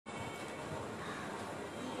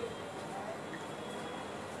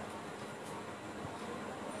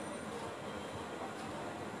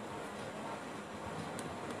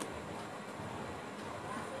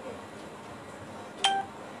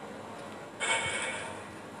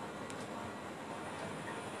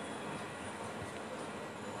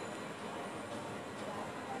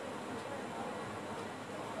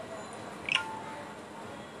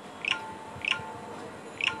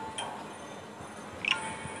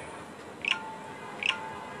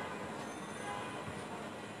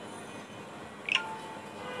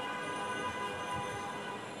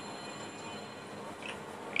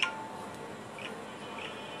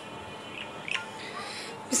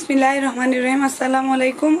বিসমিল্লাহির রহমানির রহিম। আসসালামু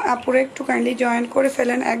আলাইকুম। আপুরা একটু কাইন্ডলি জয়েন করে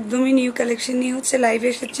ফেলেন, একদমই নিউ কালেকশন নিয়ে হচ্ছে লাইভে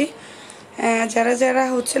এসেছি। যারা যারা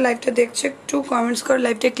হচ্ছে লাইভটা দেখছো একটু কমেন্টস করে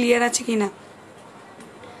লাইভটা ক্লিয়ার আছে কিনা,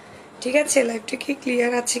 ঠিক আছে? লাইভটা কি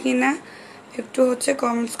ক্লিয়ার আছে কিনা একটু হচ্ছে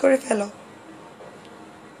কমেন্টস করে ফেলো।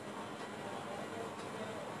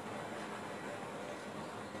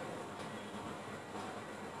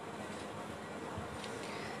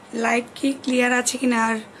 লাইভ কি ক্লিয়ার আছে কিনা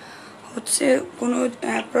আর হচ্ছে কোনো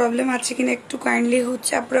প্রবলেম আছে কিনা একটু কাইন্ডলি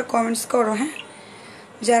হচ্ছে আপনারা কমেন্টস করো। হ্যাঁ,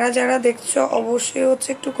 যারা যারা দেখছো অবশ্যই হচ্ছে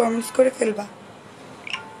একটু কমেন্টস করে ফেলবা।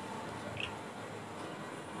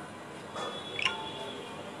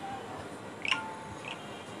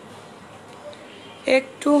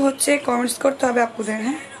 একটু হচ্ছে কমেন্টস করতে হবে আপুদের।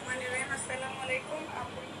 হ্যাঁ,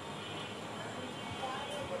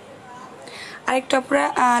 আর একটু আপনারা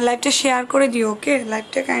লাইভটা শেয়ার করে দিও। ওকে,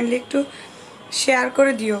 লাইভটা কাইন্ডলি একটু শেয়ার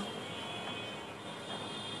করে দিও।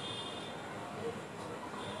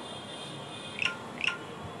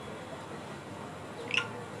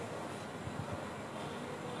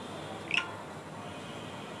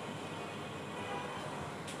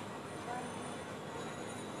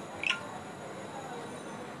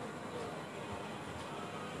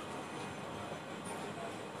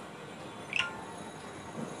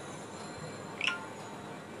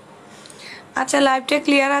 আচ্ছা, লাইভটা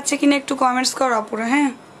ক্লিয়ার আছে কিনা একটু কমেন্টস করো আপুরা।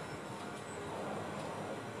 হ্যাঁ,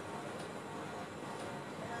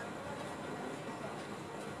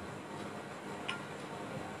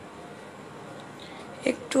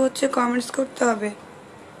 একটু হচ্ছে কমেন্টস করতে হবে।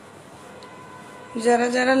 যারা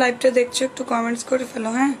যারা লাইভটা দেখছো একটু কমেন্টস করে ফেলো।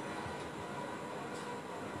 হ্যাঁ,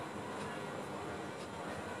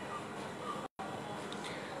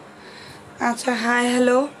 আচ্ছা, হাই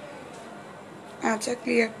হ্যালো। আচ্ছা,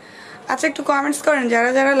 ক্লিয়ার। আচ্ছা, একটু কমেন্টস করেন, যারা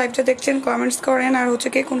যারা লাইভটা দেখছেন কমেন্টস করেন। আর হচ্ছে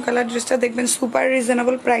কে কোন কালার ড্রেসটা দেখবেন, সুপার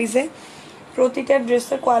রিজনেবল প্রাইসে। প্রতিটা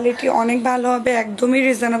ড্রেসের কোয়ালিটি অনেক ভালো হবে, একদমই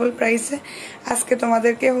রিজনেবল প্রাইসে। আজকে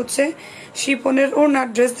তোমাদেরকে হচ্ছে শিফনের ওড়নার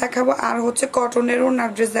ড্রেস দেখাবো আর হচ্ছে কটনের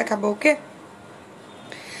ওড়নার ড্রেস দেখাবো। ওকে,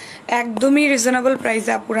 একদমই রিজনেবল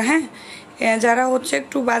প্রাইসে আপুরা। হ্যাঁ, যারা হচ্ছে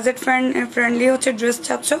একটু বাজেট ফ্রেন্ডলি হচ্ছে ড্রেস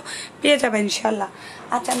চাচ্ছ পেয়ে যাবে ইনশাল্লাহ।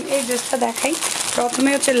 আচ্ছা, আমি এই ড্রেসটা দেখাই। প্রথমে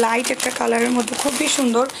হচ্ছে লাইট একটা কালারের মধ্যে, খুবই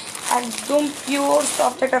সুন্দর, একদম পিওর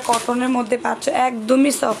সফট একটা কটনের মধ্যে পাচ্ছ,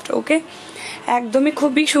 একদমই সফট। ওকে, একদমই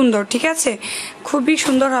খুবই সুন্দর, ঠিক আছে? খুবই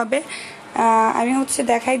সুন্দর হবে। আমি হচ্ছে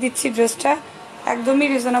দেখাই দিচ্ছি ড্রেসটা, একদমই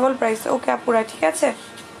রিজনেবল প্রাইস। ওকে আপুরা, ঠিক আছে?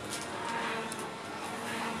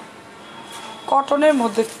 কটনের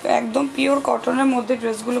মধ্যে, একদম পিওর কটনের মধ্যে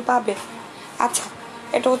ড্রেসগুলো পাবে। আচ্ছা,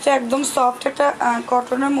 এটা হচ্ছে একদম সফট একটা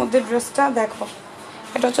কটনের মধ্যে ড্রেসটা দেখো।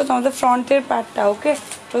 এটা হচ্ছে তোমাদের ফ্রন্টের পার্টটা। ওকে,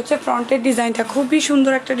 এটা হচ্ছে ফ্রন্টের ডিজাইনটা, খুবই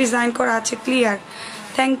সুন্দর একটা ডিজাইন করা আছে। ক্লিয়ার,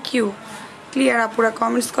 থ্যাংক ইউ ক্লিয়ার আপুরা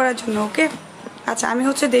কমেন্টস করার জন্য। ওকে, আচ্ছা, আমি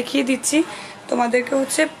হচ্ছে দেখিয়ে দিচ্ছি তোমাদেরকে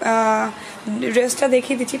হচ্ছে ড্রেসটা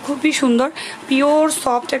দেখিয়ে দিচ্ছি, খুবই সুন্দর পিওর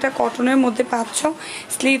সফট একটা কটনের মধ্যে পাচ্ছ।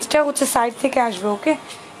 স্লিভসটা হচ্ছে সাইড থেকে আসবে। ওকে,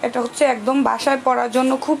 এটা হচ্ছে একদম বাসায় পরার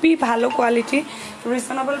জন্য খুবই ভালো কোয়ালিটি,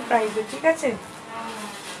 রিজনেবল প্রাইসে, ঠিক আছে?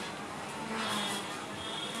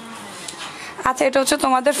 আচ্ছা, এটা হচ্ছে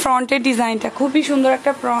তোমাদের ফ্রন্টের ডিজাইনটা, খুবই সুন্দর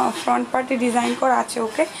একটা ফ্রন্ট পার্টে ডিজাইন করা আছে।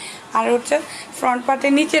 ওকে, আর হচ্ছে ফ্রন্ট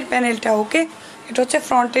পার্টের নিচের প্যানেলটা। ওকে, এটা হচ্ছে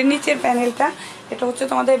ফ্রন্টের নিচের প্যানেলটা। এটা হচ্ছে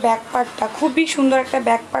তোমাদের ব্যাক পার্টটা, খুবই সুন্দর একটা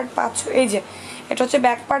ব্যাক পার্ট পাচ্ছ। এই যে এটা হচ্ছে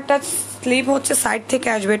ব্যাক পার্টটা, স্লিভ হচ্ছে সাইড থেকে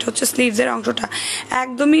আসবে। এটা হচ্ছে স্লিভসের অংশটা,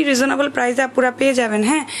 একদমই রিজনেবল প্রাইসে পুরা পেয়ে যাবেন।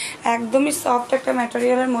 হ্যাঁ, একদমই সফট একটা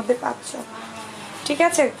ম্যাটেরিয়ালের মধ্যে পাচ্ছ, ঠিক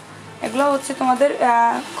আছে? এগুলো হচ্ছে তোমাদের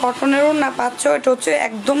কটনেরও না পাচ্ছ, এটা হচ্ছে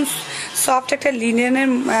একদম সফট একটা লিনেনের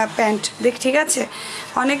প্যান্ট দেখ, ঠিক আছে?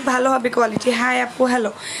 অনেক ভালো হবে কোয়ালিটি। হাই আপু,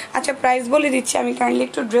 হ্যালো। আচ্ছা, প্রাইস বলে দিচ্ছি আমি, কাইন্ডলি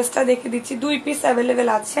একটু ড্রেসটা দেখে দিচ্ছি। 2 পিস অ্যাভেলেবেল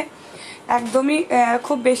আছে, একদমই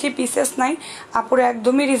খুব বেশি পিসেস নাই আপুরা,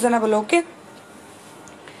 একদমই রিজনেবল। ওকে,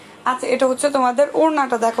 আচ্ছা, এটা হচ্ছে তোমাদের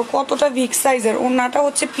ওড়নাটা দেখো কতটা বিগ সাইজের। ওড়নাটা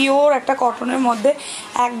হচ্ছে পিওর একটা কটনের মধ্যে,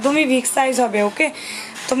 একদমই বিগ সাইজ হবে। ওকে,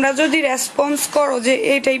 তোমরা যদি রেসপন্স করো যে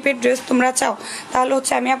এই টাইপের ড্রেস তোমরা চাও, তাহলে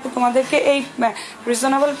হচ্ছে আমি আপু তোমাদেরকে এই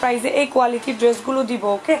রিজনেবল প্রাইসে এই কোয়ালিটির ড্রেসগুলো দিব।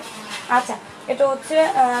 ওকে, আচ্ছা, এটা হচ্ছে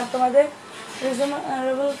তোমাদের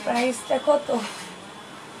রিজনেবল প্রাইস। দেখো তো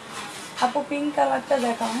আপু, পিঙ্ক কালারটা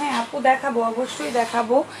দেখাও। হ্যাঁ আপু, দেখাবো, অবশ্যই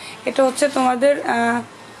দেখাবো। এটা হচ্ছে তোমাদের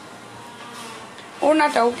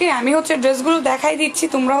ওড়নাটা। ওকে, আমি হচ্ছে ড্রেসগুলো দেখাই দিচ্ছি,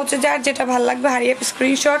 তোমরা হচ্ছে যার যেটা ভালো লাগবে হারিয়ে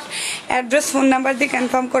স্ক্রিনশট, অ্যাড্রেস, ফোন নাম্বার দিয়ে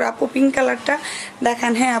কনফার্ম করো। আপু পিঙ্ক কালারটা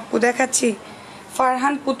দেখান। হ্যাঁ আপু, দেখাচ্ছি।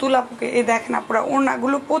 ফারহান পুতুল আপুকে এই দেখেন আপুরা,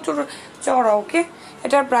 ওড়নাগুলো প্রচুর চড়া। ওকে,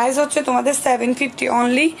 এটার প্রাইস হচ্ছে তোমাদের 750,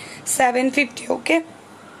 অনলি 750। ওকে,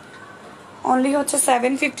 অনলি হচ্ছে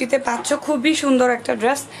 750-তে পাচ্ছ। খুবই সুন্দর একটা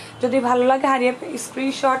ড্রেস। যদি ভালো লাগে হারিয়ে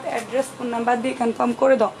স্ক্রিনশট, অ্যাড্রেস, ফোন নাম্বার দিয়ে কনফার্ম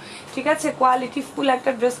করে দাও। ঠিক আছে, কোয়ালিটি ফুল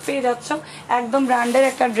একটা ড্রেস পেয়ে যাচ্ছ, একদম ব্র্যান্ডের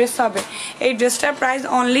একটা ড্রেস হবে। এই ড্রেসটার প্রাইস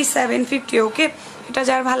অনলি 750। ওকে, এটা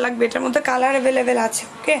যার ভালো লাগবে। এটার মধ্যে কালার অ্যাভেলেবেল আছে।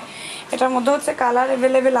 ওকে, এটার মধ্যে হচ্ছে কালার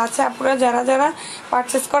অ্যাভেলেবেল আছে। আপনারা যারা যারা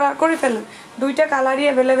পারচেস করে ফেলেন, দুইটা কালারই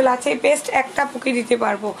অ্যাভেলেবেল আছে। এই পেস্ট একটা পুকি দিতে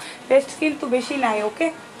পারবো, পেস্ট কিন্তু বেশি নাই। ওকে,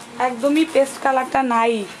 একদমই পেস্ট কালারটা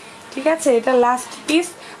নাই। ঠিক আছে, এটা লাস্ট পিস।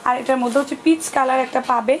 আর এটার মধ্যে হচ্ছে পিচ কালার একটা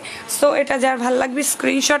পাবে। সো এটা যার ভালো লাগবে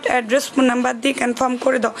স্ক্রিনশট, অ্যাড্রেস, ফোন নাম্বার দিয়ে কনফার্ম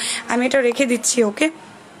করে দাও। আমি এটা রেখে দিচ্ছি। ওকে,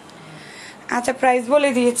 আচ্ছা প্রাইস বলে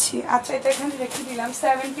দিয়েছি। আচ্ছা এটা এখানে রেখে দিলাম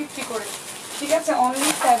 750 করে। ঠিক আছে, অনলি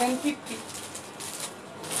 750।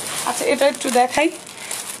 আচ্ছা এটা একটু দেখাই।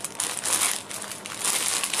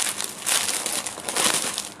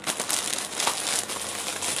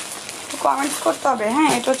 কমেন্টস করতে হবে।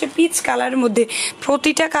 হ্যাঁ, এটা হচ্ছে পিচ কালারের মধ্যে।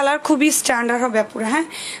 প্রতিটা কালার খুবই স্ট্যান্ডার্ড হবে পুরো। হ্যাঁ,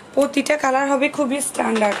 প্রতিটা কালার হবে খুবই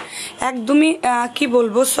স্ট্যান্ডার্ড, একদমই কি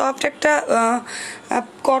বলবো সফট একটা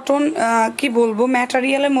কটন কি বলবো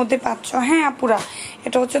ম্যাটেরিয়ালের মধ্যে পাচ্ছ। হ্যাঁ আপুরা,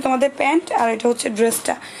 এটা হচ্ছে তোমাদের প্যান্ট আর এটা হচ্ছে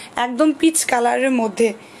ড্রেসটা একদম পিচ কালারের মধ্যে।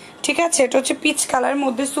 ঠিক আছে, এটা হচ্ছে পিচ কালারের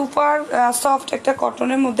মধ্যে সুপার সফট একটা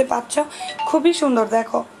কটনের মধ্যে পাচ্ছ, খুবই সুন্দর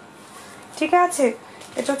দেখো। ঠিক আছে,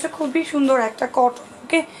 এটা হচ্ছে খুবই সুন্দর একটা কটন।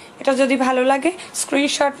 ওকে, এটা যদি ভালো লাগে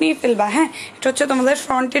স্ক্রিনশট নিয়ে ফেলবা। হ্যাঁ, এটা হচ্ছে তোমাদের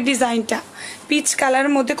ফ্রন্টের ডিজাইনটা পিচ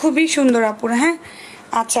কালারের মধ্যে, খুবই সুন্দর আপুরা। হ্যাঁ,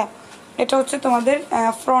 আচ্ছা এটা হচ্ছে তোমাদের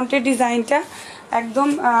ফ্রন্টের ডিজাইনটা, একদম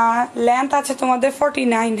লেন্থ আছে তোমাদের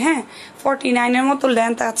 49। হ্যাঁ, 49-এর মতো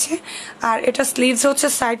লেন্থ আছে। আর এটা স্লিভস হচ্ছে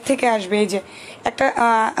সাইড থেকে আসবে। এই যে একটা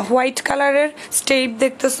হোয়াইট কালারের স্টেপ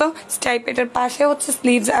দেখতেছো, স্টাইপ, এটার পাশে হচ্ছে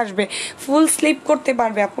স্লিভস আসবে, ফুল স্লিভ করতে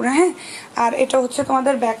পারবে আপুরা। হ্যাঁ, আর এটা হচ্ছে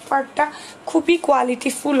তোমাদের ব্যাক পার্টটা খুবই কোয়ালিটি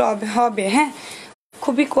ফুল হবে। হ্যাঁ,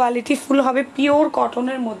 খুবই কোয়ালিটি ফুল হবে, পিওর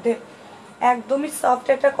কটনের মধ্যে, একদমই সফট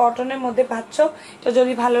একটা কটনের মধ্যে পাচ্ছ। তো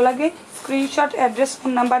যদি ভালো লাগে স্ক্রিনশট, অ্যাড্রেস,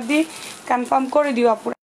 ফোন নাম্বার দিয়ে কনফার্ম করে দিও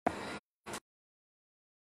আপুরা।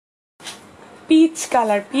 পিচ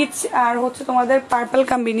কালার, পিচ আর হচ্ছে তোমাদের পার্পল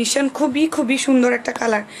কম্বিনেশন, খুবই খুবই সুন্দর একটা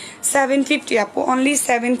কালার। 750 আপু, অনলি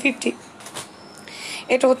 750।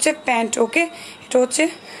 এটা হচ্ছে প্যান্ট। ওকে, এটা হচ্ছে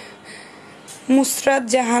মুসরাত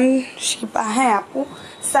জাহান শিপা। হ্যাঁ আপু,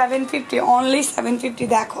 750, অনলি 750।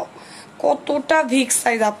 দেখো কতটা ভিগ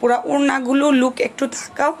সাইজ আপুরা, ওড়নাগুলো লুক একটু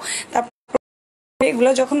তাকাও। তারপর এগুলো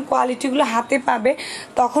যখন কোয়ালিটিগুলো হাতে পাবে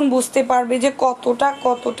তখন বুঝতে পারবে যে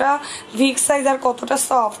কতটা ভিগ সাইজ আর কতটা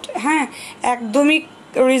সফট। হ্যাঁ, একদমই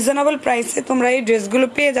রিজনেবল প্রাইসে তোমরা এই ড্রেসগুলো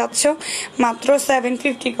পেয়ে যাচ্ছ মাত্র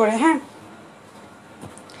 750 করে। হ্যাঁ,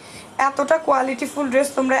 এতটা কোয়ালিটিফুল ড্রেস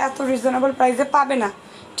তোমরা এত রিজনেবল প্রাইসে পাবে না।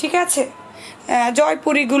 ঠিক আছে,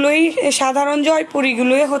 জয়পুরিগুলোই, সাধারণ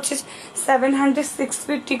জয়পুরিগুলোই হচ্ছে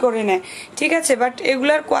 700-650 করে নেয়। ঠিক আছে, বাট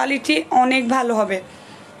এগুলার কোয়ালিটি অনেক ভালো হবে।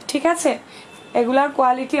 ঠিক আছে, এগুলার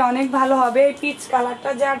কোয়ালিটি অনেক ভালো হবে। এই পিচ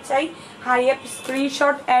কালারটা যার চাই হারিয়ে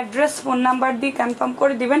স্ক্রিনশট, অ্যাড্রেস, ফোন নাম্বার দিয়ে কনফার্ম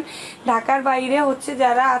করে দিবেন। ঢাকার বাইরে হচ্ছে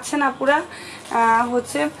যারা আছেন আপুরা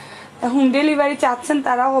হচ্ছে হোম ডেলিভারি চাচ্ছেন,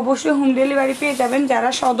 তারা অবশ্যই হোম ডেলিভারি পেয়ে যাবেন। যারা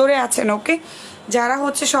সদরে আছেন, ওকে, যারা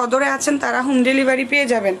হচ্ছে সদরে আছেন তারা হোম ডেলিভারি পেয়ে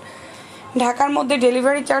যাবেন। ঢাকার মধ্যে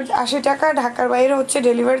ডেলিভারি চার্জ 80 টাকা, ঢাকার বাইরে হচ্ছে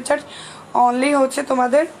ডেলিভারি চার্জ অনলি হচ্ছে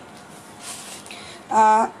তোমাদের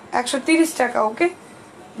 130 টাকা। ওকে,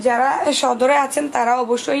 যারা সদরে আছেন তারা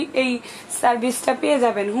অবশ্যই এই সার্ভিসটা পেয়ে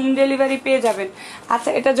যাবেন, হোম ডেলিভারি পেয়ে যাবেন।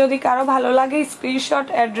 আচ্ছা, এটা যদি কারো ভালো লাগে স্ক্রিনশট,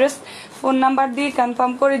 অ্যাড্রেস, ফোন নাম্বার দিয়ে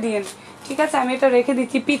কনফার্ম করে দিয়েন। ঠিক আছে, আমি এটা রেখে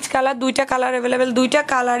দিচ্ছি। পিচ কালার, দুইটা কালার অ্যাভেলেবেল, দুইটা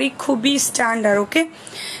কালারই খুবই স্ট্যান্ডার্ড। ওকে,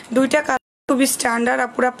 দুইটা কালার খুবই স্ট্যান্ডার্ড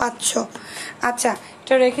আপুরা পাচ্ছ। আচ্ছা,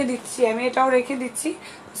 এটা রেখে দিচ্ছি, আমি এটাও রেখে দিচ্ছি।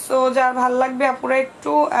 সো যার ভালো লাগবে আপুরা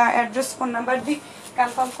একটু অ্যাড্রেস, ফোন নাম্বার দিয়ে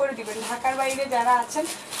কনফার্ম করে দিবেন। ঢাকার বাইরে যারা আছেন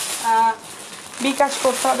বিকাশ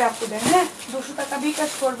করতে হবে আপুদের। হ্যাঁ, 200 টাকা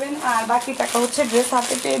বিকাশ করবেন আর বাকি টাকা হচ্ছে ড্রেস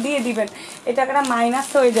হাতে পেয়ে দিয়ে দিবেন। এই টাকাটা মাইনাস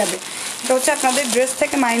হয়ে যাবে, এটা হচ্ছে আপনাদের ড্রেস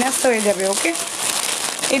থেকে মাইনাস হয়ে যাবে। ওকে,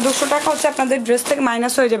 এই 200 টাকা হচ্ছে আপনাদের ড্রেস থেকে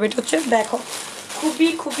মাইনাস হয়ে যাবে। এটা হচ্ছে দেখো খুবই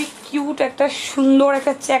খুবই কিউট একটা সুন্দর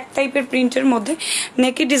একটা চেক টাইপের প্রিন্টের মধ্যে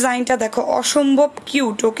নেকি ডিজাইনটা দেখো, অসম্ভব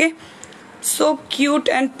cute. Okay, so cute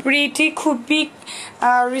and pretty, খুবই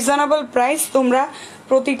রিজনেবল প্রাইস। তোমরা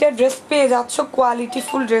প্রতিটা ড্রেস পেয়ে যাচ্ছ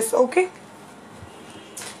কোয়ালিটিফুল ড্রেস। ওকে,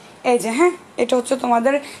 এই যে হ্যাঁ, এটা হচ্ছে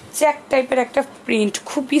তোমাদের চেক টাইপের একটা প্রিন্ট,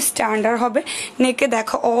 খুবই স্ট্যান্ডার্ড হবে। নেকে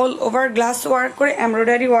দেখো অল ওভার গ্লাস ওয়ার্ক করে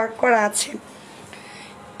এমব্রয়ডারি ওয়ার্ক করা আছে।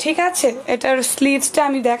 ঠিক আছে, এটার স্লিভসটা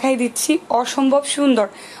আমি দেখাই দিচ্ছি, অসম্ভব সুন্দর,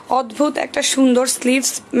 অদ্ভুত একটা সুন্দর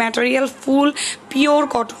স্লিভস, ম্যাটেরিয়াল ফুল পিওর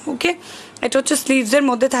কটন। ওকে, এটা হচ্ছে স্লিভসের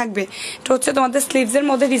মধ্যে থাকবে, এটা হচ্ছে তোমাদের স্লিভসের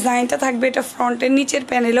মধ্যে ডিজাইনটা থাকবে। এটা ফ্রন্টের নিচের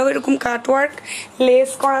প্যানেলেও এরকম কাটওয়ার্ক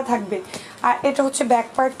লেস করা থাকবে। আর এটা হচ্ছে ব্যাক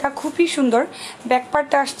পার্টটা, খুবই সুন্দর। ব্যাক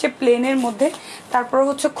পার্টটা আসছে প্লেনের মধ্যে। তারপর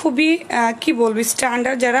হচ্ছে খুবই কি বলবি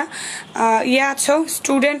স্ট্যান্ডার্ড, যারা আছো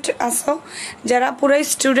স্টুডেন্ট আছো, যারা পুরাই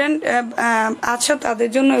স্টুডেন্ট আছো তাদের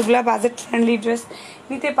জন্য এগুলা বাজেট ফ্রেন্ডলি ড্রেস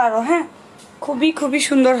নিতে পারো। হ্যাঁ, খুবই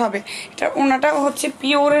সুন্দর হবে। এটা ওনাটা হচ্ছে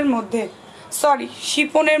পিওরের মধ্যে, সরি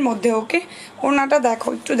শিপনের মধ্যে। ওকে, ওনাটা দেখো,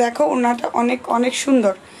 একটু দেখো, ওনাটা অনেক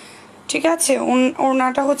সুন্দর। ঠিক আছে,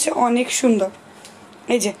 ওনাটা হচ্ছে অনেক সুন্দর।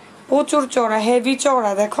 এই যে প্রচুর চওড়া, হেভি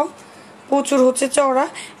চওড়া, দেখো প্রচুর হচ্ছে চওড়া,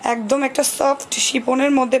 একদম একটা সফট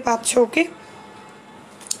শিপনের মধ্যে পাচ্ছ। ওকে,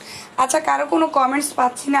 আচ্ছা কারো কোনো কমেন্টস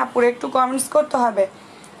পাচ্ছি না আপুরে, একটু কমেন্টস করতে হবে,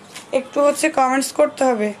 একটু হচ্ছে কমেন্টস করতে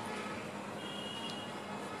হবে।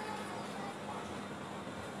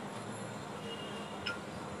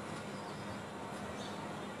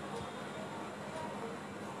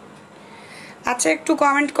 আচ্ছা একটু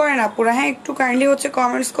কমেন্ট করেন আপুরা, হ্যাঁ একটু কাইন্ডলি হচ্ছে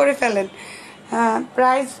কমেন্টস করে ফেলেন।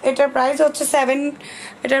 প্রাইস, এটার প্রাইস হচ্ছে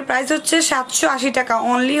এটার প্রাইস হচ্ছে 780 টাকা,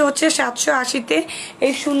 অনলি হচ্ছে 780-তে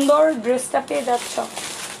এই সুন্দর ড্রেসটা পেয়ে যাচ্ছ।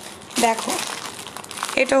 দেখো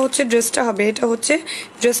এটা হচ্ছে ড্রেসটা হবে, এটা হচ্ছে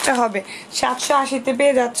ড্রেসটা হবে 780-তে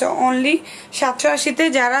পেয়ে যাচ্ছ, অনলি 780-তে।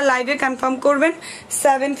 যারা লাইভে কনফার্ম করবেন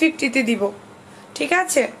 750-তে দিব, ঠিক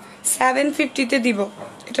আছে 750-তে দিব।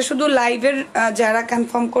 এটা শুধু লাইভের যারা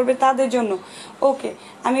কনফার্ম করবে তাদের জন্য। ওকে,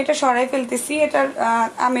 আমি এটা সরাই ফেলতেছি। এটার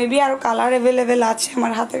মেবি আরও কালার অ্যাভেলেবেল আছে,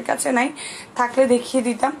 আমার হাতের কাছে নাই, থাকলে দেখিয়ে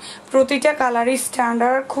দিতাম। প্রতিটা কালারই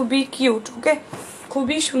স্ট্যান্ডার্ড, খুবই কিউট। ওকে,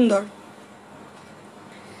 খুবই সুন্দর।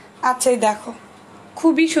 আচ্ছা এই দেখো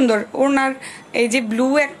খুবই সুন্দর। ওনার এই যে ব্লু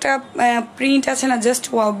একটা প্রিন্ট আছে না, just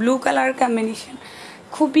wow, blue colour combination,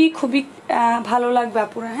 খুবই ভালো লাগবে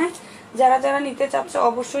আপুরা। হ্যাঁ, যারা যারা নিতে চাচ্ছে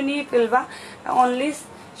অবশ্যই নিয়ে ফেলবা। অনলি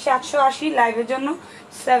 780, লাইভের জন্য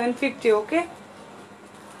 750। ওকে,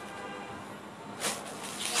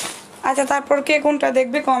 আচ্ছা তারপর কে কোনটা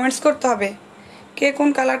দেখবে কমেন্টস করতে হবে, কে কোন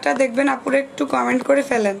কালারটা দেখবেন আপুরা একটু কমেন্ট করে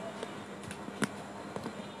ফেলেন।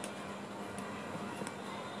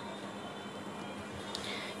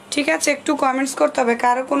 ঠিক আছে, একটু কমেন্টস করতে হবে,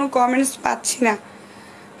 কারো কোনো কমেন্টস পাচ্ছি না।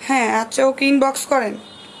 হ্যাঁ আচ্ছা, ওকে ইনবক্স করেন।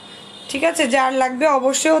 ঠিক আছে, যার লাগবে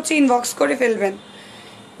অবশ্যই হচ্ছে ইনবক্স করে ফেলবেন।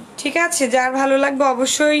 ঠিক আছে, যার ভালো লাগবে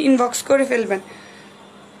অবশ্যই ইনবক্স করে ফেলবেন।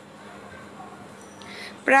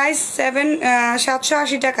 প্রাইস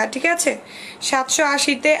 780 টাকা। ঠিক আছে,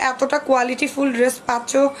 780-তে এতটা কোয়ালিটিফুল ড্রেস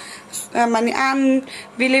পাচ্ছ, মানে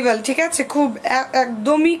আনবিলিভেবল। ঠিক আছে, খুব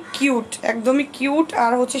একদমই কিউট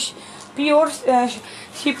আর হচ্ছে পিওর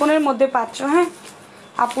শিপনের মধ্যে পাচ্ছ। হ্যাঁ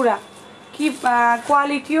আপুরা, কি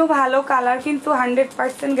কোয়ালিটিও ভালো, কালার কিন্তু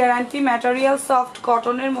 100% গ্যারান্টি, ম্যাটেরিয়াল সফট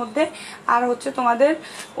কটনের মধ্যে। আর হচ্ছে তোমাদের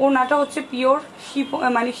ওনাটা হচ্ছে পিওর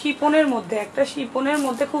মানে শিপনের মধ্যে, একটা শিপনের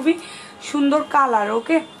মধ্যে খুবই সুন্দর কালার।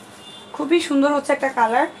 ওকে, খুবই সুন্দর হচ্ছে একটা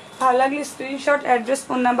কালার। ভালো লাগলে স্ক্রিনশট, অ্যাড্রেস,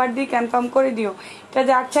 ফোন নাম্বার দিয়ে কনফার্ম করে দিও। এটা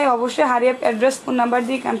যার চাই অবশ্যই হারিয়ে অ্যাড্রেস, ফোন নাম্বার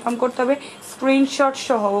দিয়ে কনফার্ম করতে হবে, স্ক্রিনশট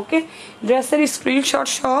সহ। ওকে, ড্রেসের স্ক্রিনশট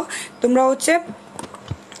সহ তোমরা হচ্ছে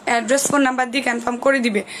অ্যাড্রেস, ফোন নাম্বার দিয়ে কনফার্ম করে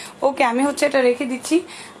দিবে। ওকে, আমি হচ্ছে এটা রেখে দিচ্ছি।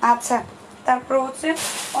 আচ্ছা তারপর হচ্ছে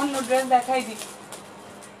অন্য ড্রেস দেখাই দিই।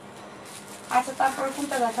 আচ্ছা তারপর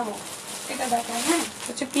কোনটা দেখাবো, এটা দেখাই। হ্যাঁ,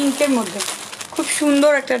 হচ্ছে পিঙ্কের মধ্যে খুব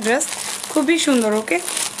সুন্দর একটা ড্রেস, খুবই সুন্দর। ওকে,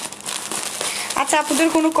 আচ্ছা আপনাদের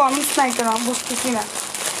কোনো কমেন্টস নাই কেন আমি বুঝতেছি না।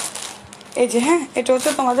 এই যে হ্যাঁ, এটা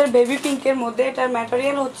হচ্ছে তোমাদের বেবি পিঙ্কের মধ্যে, এটার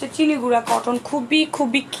ম্যাটেরিয়াল হচ্ছে চিনি গুঁড়া কটন,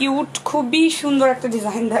 খুবই কিউট, খুবই সুন্দর একটা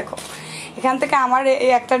ডিজাইন। দেখো এখান থেকে আমার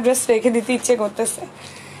এই একটা ড্রেস রেখে দিতে ইচ্ছে করতেছে।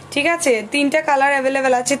 ঠিক আছে, 3টা কালার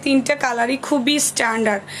অ্যাভেলেবেল আছে, 3টা কালারই খুবই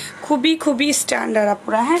স্ট্যান্ডার্ড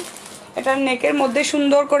আপুরা। হ্যাঁ, এটার নেকের মধ্যে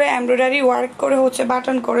সুন্দর করে এমব্রয়ডারি ওয়ার্ক করে হচ্ছে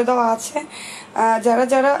বাটন করে দেওয়া আছে। যারা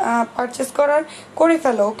যারা পারচেস করে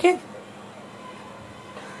ফেলো। ওকে,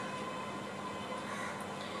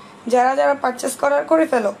 যারা যারা পারচেস করে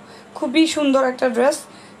ফেলো। খুবই সুন্দর একটা ড্রেস,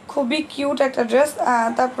 খুবই কিউট একটা ড্রেস।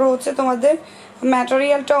 তারপর হচ্ছে তোমাদের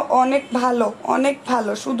ম্যাটেরিয়ালটা অনেক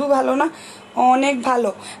ভালো, শুধু ভালো না অনেক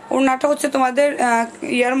ভালো। ওড়নাটা হচ্ছে তোমাদের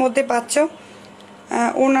ইয়ার মধ্যে পাচ্ছ,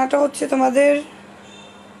 ওড়নাটা হচ্ছে তোমাদের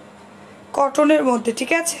কটনের মধ্যে।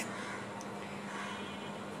 ঠিক আছে,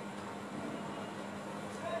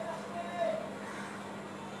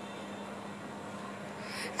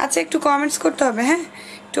 আচ্ছা একটু কমেন্টস করতে হবে। হ্যাঁ,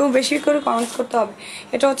 একটু বেশি করে কমেন্টস করতে হবে।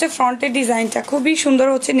 এটা হচ্ছে ফ্রন্টের ডিজাইনটা, খুবই সুন্দর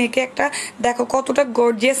হচ্ছে। নেকে একটা দেখো কতটা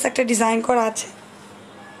গর্জিয়াস একটা ডিজাইন করা আছে,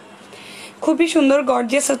 খুবই সুন্দর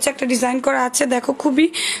গর্জিয়াস হচ্ছে একটা ডিজাইন করা আছে, দেখো খুবই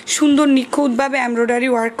সুন্দর নিখুঁতভাবে এমব্রয়ডারি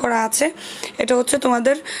ওয়ার্ক করা আছে। এটা হচ্ছে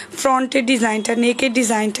তোমাদের ফ্রন্টের ডিজাইনটা, নেকের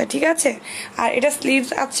ডিজাইনটা, ঠিক আছে। আর এটা স্লিভস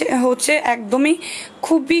আছে হচ্ছে একদমই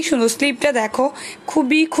খুবই সুন্দর, স্লিভটা দেখো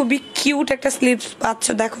খুবই খুবই কিউট একটা স্লিভস পাচ্ছ,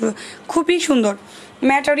 দেখো খুবই সুন্দর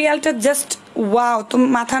ম্যাটেরিয়ালটা, জাস্ট ওয়াও, তো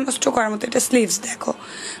মাথা নষ্ট করার মতো। এটা স্লিভস দেখো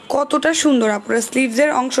কতটা সুন্দর, আপুরা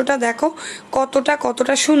স্লিভসের অংশটা দেখো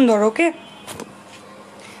কতটা সুন্দর। ওকে,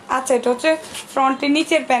 আচ্ছা এটা হচ্ছে ফ্রন্টের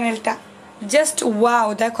নিচের প্যানেলটা, জাস্ট ওয়াও,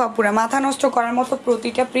 দেখো আপুরা মাথা নষ্ট করার মতো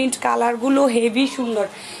প্রতিটা প্রিন্ট। কালারগুলো হেভি সুন্দর,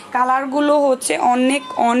 কালারগুলো হচ্ছে অনেক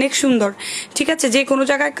অনেক সুন্দর, ঠিক আছে। যে কোনো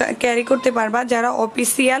জায়গায় ক্যারি করতে পারবা, যারা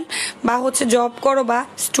অফিসিয়াল বা হচ্ছে জব করো বা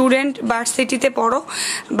স্টুডেন্ট ভার্সিটিতে পড়ো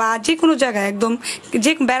বা যে কোনো জায়গায় একদম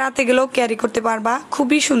যে বেড়াতে গেলেও ক্যারি করতে পারবা,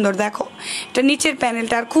 খুবই সুন্দর। দেখো এটা নিচের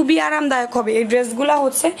প্যানেলটা, আর খুবই আরামদায়ক হবে। এই ড্রেসগুলো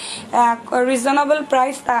হচ্ছে রিজনেবল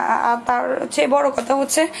প্রাইস, তার চেয়ে বড় কথা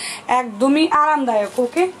হচ্ছে একদমই আরামদায়ক।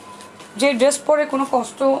 ওকে, যে ড্রেস পরে কোনো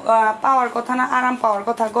কষ্ট পাওয়ার কথা না, আরাম পাওয়ার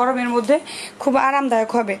কথা, গরমের মধ্যে খুব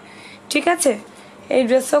আরামদায়ক হবে, ঠিক আছে। এই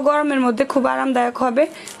ড্রেসও গরমের মধ্যে খুব আরামদায়ক হবে।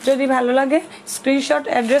 যদি ভালো লাগে স্ক্রিনশট,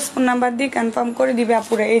 অ্যাড্রেস, ফোন নাম্বার দিয়ে কনফার্ম করে দিবে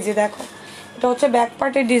আপুরা। এই যে দেখো এটা হচ্ছে ব্যাক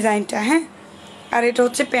পার্টের ডিজাইনটা, হ্যাঁ। আর এটা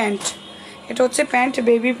হচ্ছে প্যান্ট, এটা হচ্ছে প্যান্ট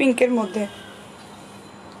বেবি পিঙ্কের মধ্যে।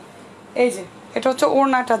 এই যে এটা হচ্ছে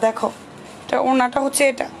ওড়নাটা, দেখো এটা ওড়নাটা হচ্ছে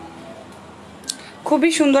এটা, খুবই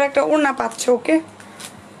সুন্দর একটা ওড়না পাচ্ছে। ওকে,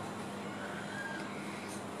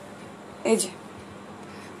 এই যে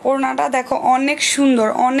ওড়নাটা দেখো অনেক সুন্দর,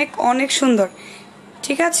 অনেক অনেক সুন্দর,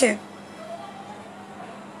 ঠিক আছে।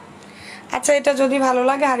 আচ্ছা এটা যদি ভালো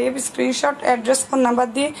লাগে হারিয়ে স্ক্রিনশট, অ্যাড্রেস, ফোন নাম্বার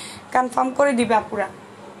দিয়ে কনফার্ম করে দিবে আপুরা,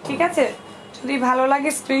 ঠিক আছে। যদি ভালো লাগে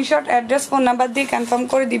স্ক্রিনশট, অ্যাড্রেস, ফোন নাম্বার দিয়ে কনফার্ম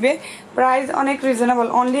করে দিবে। প্রাইস অনেক রিজনেবল,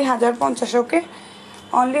 অনলি 1050। ওকে,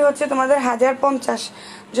 অনলি হচ্ছে তোমাদের 1050।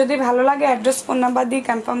 যদি ভালো লাগে অ্যাড্রেস, ফোন নাম্বার দিয়ে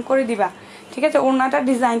কনফার্ম করে দিবা, ঠিক আছে। ওড়নাটার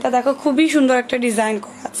ডিজাইনটা দেখো খুবই সুন্দর একটা ডিজাইন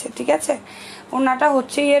করা আছে, ঠিক আছে। ওড়নাটা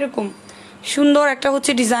হচ্ছে এরকম সুন্দর একটা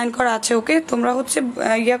হচ্ছে ডিজাইন করা আছে। ওকে, তোমরা হচ্ছে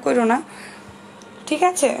ইয়া করো না, ঠিক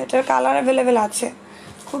আছে। এটার কালার অ্যাভেলেবেল আছে,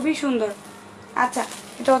 খুবই সুন্দর। আচ্ছা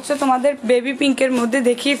এটা হচ্ছে তোমাদের বেবি পিঙ্কের মধ্যে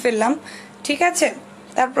দেখিয়ে ফেললাম, ঠিক আছে।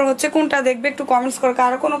 তারপর হচ্ছে কোনটা দেখবে একটু কমেন্টস করো,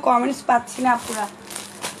 কারো কোনো কমেন্টস পাচ্ছি না আপুরা,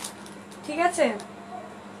 ঠিক আছে।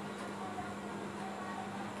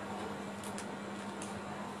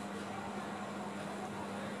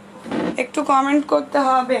 একটু কমেন্ট করতে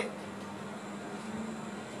হবে,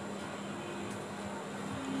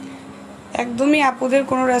 একদমই আপুদের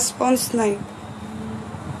কোনো রেসপন্স নাই।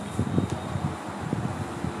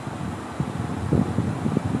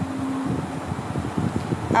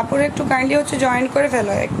 আপুরা একটু কাইন্ডলি হচ্ছে জয়েন করে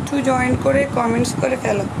ফেলো, একটু জয়েন করে কমেন্টস করে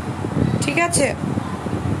ফেলো, ঠিক আছে।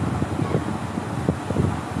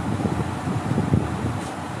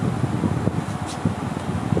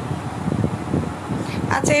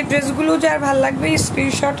 আচ্ছা এই ড্রেসগুলো যার ভালো লাগবে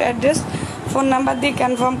স্ক্রিনশট, অ্যাড্রেস, ফোন নাম্বার দিয়ে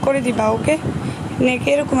কনফার্ম করে দিবা। ওকে, নেকে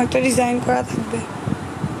এরকম একটা ডিজাইন করা থাকবে,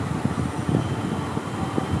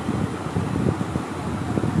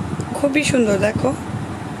 খুবই সুন্দর। দেখো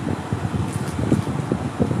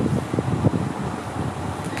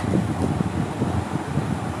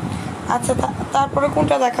আচ্ছা তারপরে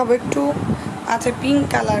কোনটা দেখাবো একটু, আচ্ছা পিঙ্ক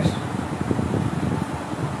কালার,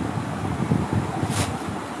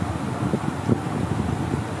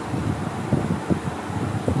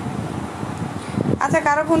 আচ্ছা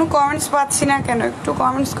কারো কোনো কমেন্টস পাচ্ছি না কেন, একটু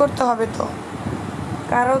কমেন্টস করতে হবে তো,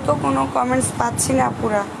 কারো তো কোনো কমেন্টস পাচ্ছি না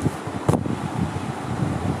পুরা।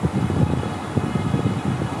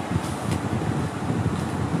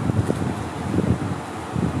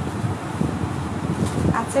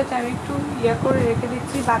 আচ্ছা এটা আমি একটু ইয়ে করে রেখে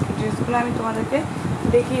দিচ্ছি, বাকি ড্রেসগুলো আমি তোমাদেরকে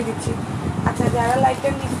দেখিয়ে দিচ্ছি। আচ্ছা যারা লাইকটা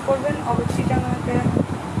মিস করবেন অবশ্যই আমাকে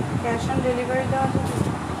ক্যাশ অন ডেলিভারি দেওয়া যাবে।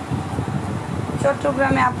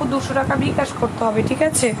 চট্টগ্রামে আপু 200 টাকা বিকাশ করতে হবে, ঠিক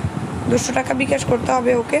আছে, 200 টাকা বিকাশ করতে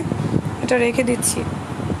হবে। ওকে, এটা রেখে দিচ্ছি।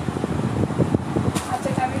 আচ্ছা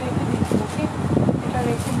এটা আমি রেখে দিচ্ছি। ওকে, এটা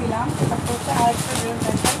রেখে দিলাম। তারপর হচ্ছে আরেকটা ড্রেস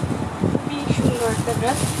দেখাই, খুবই সুন্দর একটা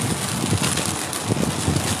ড্রেস।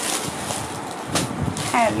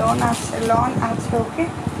 হ্যাঁ লন আছে, লন আছে। ওকে,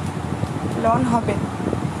 লন হবে।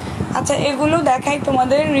 আচ্ছা এগুলো দেখাই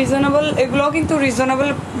তোমাদের রিজনেবল, এগুলোও কিন্তু রিজনেবল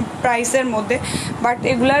প্রাইসের মধ্যে, বাট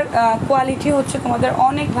এগুলার কোয়ালিটি হচ্ছে তোমাদের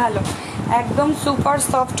অনেক ভালো, একদম সুপার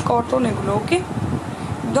সফট কটন এগুলো। ওকে,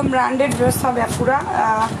 একদম ব্র্যান্ডেড ড্রেস হবে পুরা,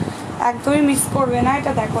 একদমই মিস করবে না।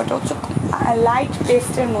 এটা দেখো এটা হচ্ছে লাইট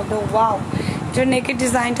পেস্টের মধ্যে, ওয়াও, এটা নেকের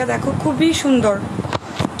ডিজাইনটা দেখো খুবই সুন্দর,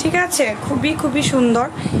 ঠিক আছে, খুবই খুবই সুন্দর।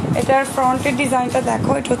 এটার ফ্রন্টের ডিজাইনটা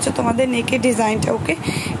দেখো, এটা হচ্ছে তোমাদের নেকের ডিজাইনটা। ওকে,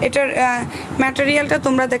 এটার ম্যাটেরিয়ালটা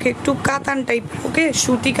তোমরা দেখো একটু কাতান টাইপের, ওকে,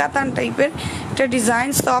 সুতি কাতান টাইপের। এটা ডিজাইন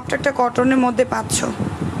সফট একটা কটনের মধ্যে পাচ্ছ।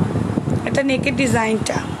 এটা নেকের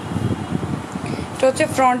ডিজাইনটা, এটা হচ্ছে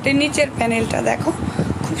ফ্রন্টের নিচের প্যানেলটা দেখো,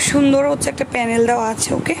 খুব সুন্দর হচ্ছে একটা প্যানেল দেওয়া আছে।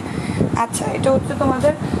 ওকে, আচ্ছা, এটা হচ্ছে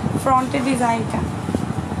তোমাদের ফ্রন্টের ডিজাইনটা।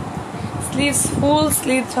 স্লিভস ফুল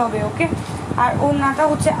স্লিভস হবে। ওকে, আর ওড়নাটা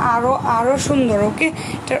হচ্ছে আরো সুন্দর। ওকে,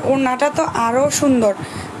 এটার ওড়নাটা তো আরো সুন্দর।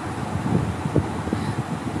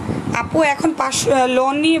 আপু এখন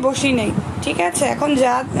লোন নিয়ে বসি নেই, ঠিক আছে, এখন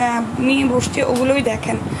যা নিয়ে বসছি ওগুলোই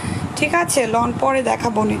দেখেন, ঠিক আছে, লন পরে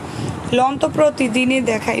দেখাবো নি। লন তো প্রতিদিনই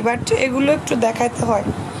দেখাই, বাট এগুলো একটু দেখাতে হয়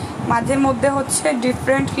মাঝে মধ্যে, হচ্ছে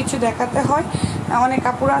ডিফারেন্ট কিছু দেখাতে হয়। অনেক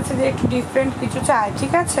আপুরা আছে যে একটু ডিফারেন্ট কিছু চায়,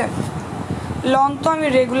 ঠিক আছে। লন তো আমি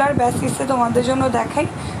রেগুলার বেসিসে তোমাদের জন্য দেখাই।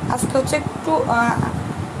 আজকে হচ্ছে একটু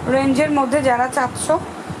রেঞ্জের মধ্যে যারা চাচ্ছ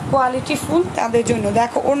কোয়ালিটি ফুল তাদের জন্য।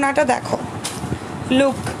 দেখো ওড়নাটা দেখো,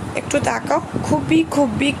 লুক একটু তাকাও, খুবই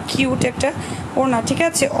খুবই কিউট একটা ওড়না, ঠিক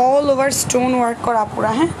আছে, অল ওভার স্টোন ওয়ার্ক করা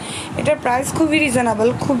পুরা। হ্যাঁ, এটার প্রাইস খুবই রিজনেবল,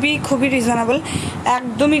 খুবই খুবই রিজনেবল,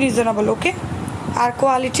 একদমই রিজনেবল। ওকে, আর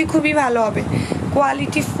কোয়ালিটি খুবই ভালো হবে,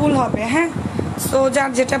 কোয়ালিটি ফুল হবে। হ্যাঁ, সো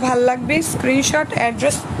যার যেটা ভালো লাগবে স্ক্রিনশট,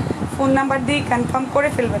 অ্যাড্রেস, ফোন নাম্বার দিয়ে কনফার্ম করে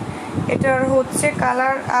ফেলবেন। এটার হচ্ছে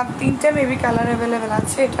কালার আর 3টে মেবি কালার অ্যাভেলেবেল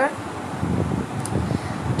আছে এটার,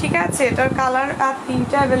 ঠিক আছে, এটার কালার আর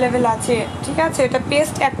 3টা অ্যাভেলেবেল আছে, ঠিক আছে। এটা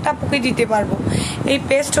পেস্ট একটা আপুকে দিতে পারবো, এই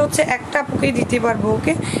পেস্ট হচ্ছে একটা আপুকে দিতে পারবো।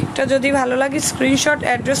 ওকে, এটা যদি ভালো লাগে স্ক্রিনশট,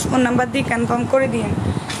 অ্যাড্রেস, ফোন নাম্বার দিয়ে কনফার্ম করে দিন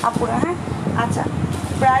আপুরা। হ্যাঁ, আচ্ছা,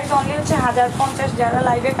 প্রাইস অনলি হচ্ছে 1050। যারা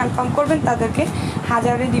লাইভে কনফার্ম করবেন তাদেরকে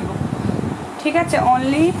 1000-এ দিব, ঠিক আছে,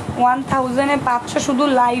 অনলি 1000-এ পাচ্ছ শুধু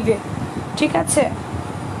লাইভে, ঠিক আছে,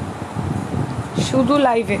 শুধু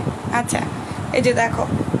লাইভে। আচ্ছা, এই যে দেখো,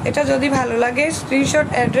 এটা যদি ভালো লাগে স্ক্রিনশট,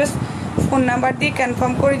 অ্যাড্রেস, ফোন নাম্বার দিয়ে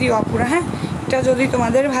কনফার্ম করে দিও আপুরা। হ্যাঁ, এটা যদি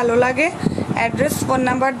তোমাদের ভালো লাগে অ্যাড্রেস, ফোন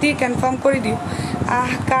নাম্বার দিয়ে কনফার্ম করে দিও।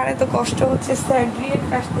 কার এত কষ্ট হচ্ছে, স্যালারি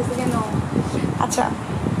আসতেছে কেন? আচ্ছা,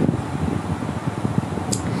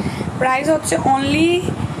 প্রাইস হচ্ছে অনলি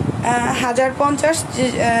 1050।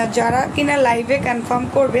 যারা কিনা লাইভে কনফার্ম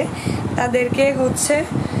করবে তাদেরকে হচ্ছে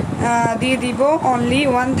দিয়ে দিব অনলি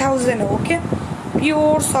 1000। ওকে,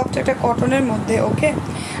 পিওর সফট একটা কটনের মধ্যে। ওকে,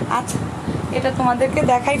 আচ্ছা, এটা তোমাদেরকে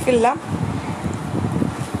দেখাই ফেললাম,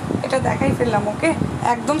 এটা দেখাই ফেললাম। ওকে,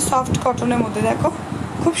 একদম সফট কটনের মধ্যে দেখো,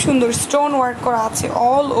 খুব সুন্দর স্টোন ওয়ার্ক করা আছে,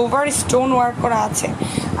 অল ওভার স্টোন ওয়ার্ক করা আছে।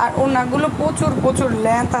 আর ওনাগুলো প্রচুর প্রচুর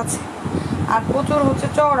লেন্থ আছে আর প্রচুর হচ্ছে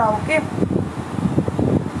চওড়া। ওকে,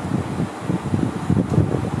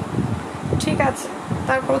 ঠিক আছে,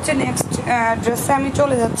 তারপর হচ্ছে নেক্সট ড্রেসে আমি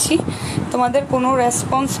চলে যাচ্ছি। তোমাদের কোনো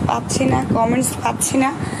রেসপন্স পাচ্ছি না, কমেন্টস পাচ্ছি না।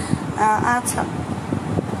 আচ্ছা,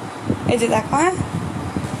 এই যে দেখো, হ্যাঁ,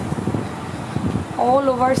 অল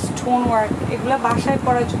ওভার স্টোন ওয়ার্ক, এগুলো বাসায়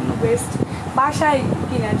পরার জন্য বেস্ট, বাসায়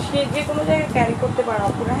কিনা সে যে কোনো জায়গায় ক্যারি করতে পারো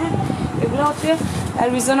আপুরা। হ্যাঁ, এগুলো হচ্ছে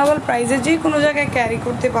রিজনেবল প্রাইসে যে কোনো জায়গায় ক্যারি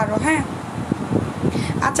করতে পারো। হ্যাঁ,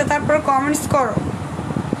 আচ্ছা, তারপর কমেন্টস করো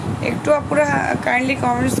একটু আপুরা, কাইন্ডলি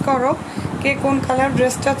কমেন্টস করো কে কোন কালার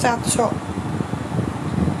ড্রেসটা চাচ্ছ,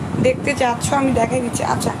 দেখতে চাচ্ছ, আমি দেখাই দিচ্ছি।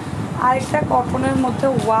 আচ্ছা, আরেকটা কটনের মধ্যে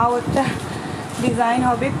ওয়াও একটা ডিজাইন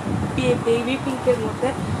হবে, বেবি পিঙ্কের মধ্যে,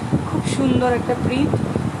 খুব সুন্দর একটা প্রিন্ট,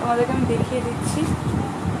 তোমাদেরকে আমি দেখিয়ে দিচ্ছি।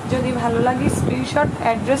 যদি ভালো লাগে স্ক্রিনশট,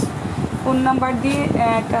 অ্যাড্রেস, ফোন নাম্বার দিয়ে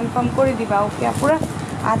কনফার্ম করে দিবা। ওকে আপুরা,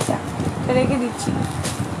 আচ্ছা, এটা রেখে দিচ্ছি।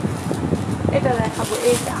 এটা দেখাবো,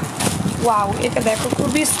 এটা ওয়াও, এটা দেখো,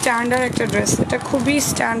 খুবই স্ট্যান্ডার্ড একটা ড্রেস, এটা খুবই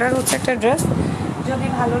স্ট্যান্ডার্ড হচ্ছে একটা ড্রেস। যদি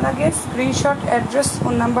ভালো লাগে স্ক্রিনশট, অ্যাড্রেস,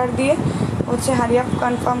 ফোন নাম্বার দিয়ে হচ্ছে হারিয়া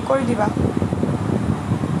কনফার্ম করে দিবা,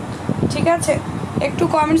 ঠিক আছে। একটু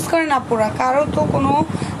কমেন্টস করেন আপুরা, কারো তো কোনো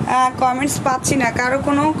কমেন্টস পাচ্ছি না, কারো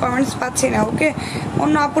কোনো কমেন্টস পাচ্ছি না। ওকে,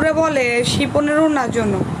 অন্য আপুরা বলে শিপনের ওড়নার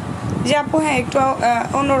জন্য যে আপু হ্যাঁ একটু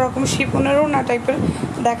অন্যরকম শিপনের ওড়না টাইপের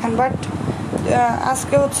দেখান, বাট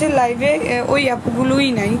আজকে হচ্ছে লাইভে ওই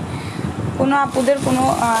আপুগুলোই নাই, কোনো আপুদের কোনো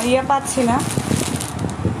ইয়ে পাচ্ছি না।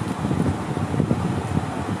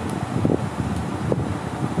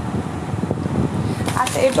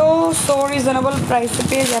 আচ্ছা, এটাও সো রিজনেবল প্রাইসে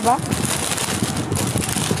পেয়ে যাবা।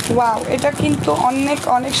 ওয়াও, এটা কিন্তু অনেক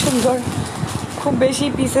অনেক সুন্দর, খুব বেশি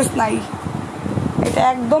পিসেস নাই, এটা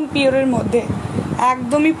একদম পিওরের মধ্যে,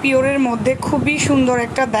 একদমই পিওরের মধ্যে, খুবই সুন্দর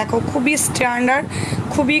একটা দেখো, খুবই স্ট্যান্ডার্ড,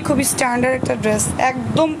 খুবই খুবই স্ট্যান্ডার্ড একটা ড্রেস,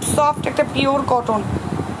 একদম সফট একটা পিওর কটন,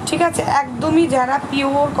 ঠিক আছে, একদমই যারা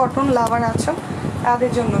পিওর কটন লাভার আছো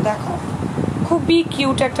তাদের জন্য দেখো, খুবই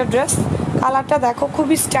কিউট একটা ড্রেস। কালারটা দেখো,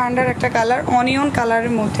 খুবই স্ট্যান্ডার্ড একটা কালার, অনিয়ন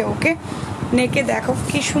কালারের মধ্যে। ওকে, নেকে দেখো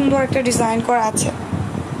কি সুন্দর একটা ডিজাইন করা আছে,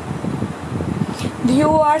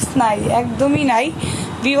 ভিউয়ার্স নাই, একদমই নাই।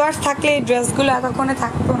 ভিউয়ার্স থাকলে এই ড্রেসগুলো এতক্ষণে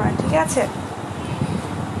থাকতো না, ঠিক আছে,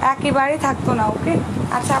 একেবারেই থাকতো না। ওকে,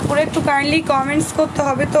 আচ্ছা আপুরা একটু কাইন্ডলি কমেন্টস করতে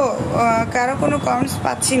হবে, তো কারো কোনো কমেন্টস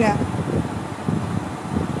পাচ্ছি না।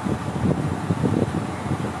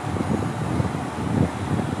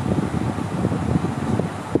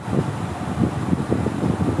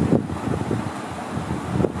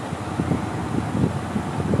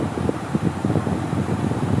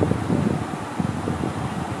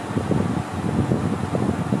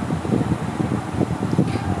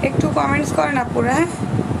 একটু কমেন্টস করেন আপুরা। হ্যাঁ,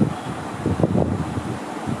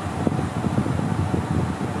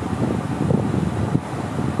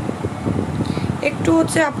 একটু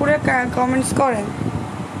হচ্ছে আপুরা কমেন্টস করেন।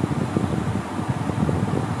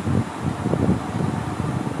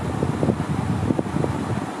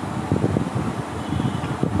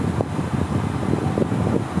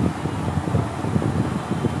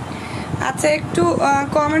 আচ্ছা একটু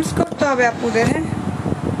কমেন্টস করতে হবে আপুদের। হ্যাঁ,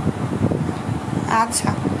 আচ্ছা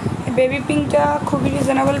বেবি পিঙ্কটা খুবই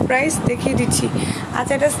রিজনেবল প্রাইস, দেখিয়ে দিচ্ছি।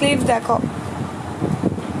 আচ্ছা এটা স্লিভস দেখো,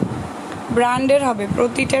 ব্র্যান্ডের হবে,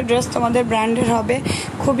 প্রতিটা ড্রেস তোমাদের ব্র্যান্ডের হবে,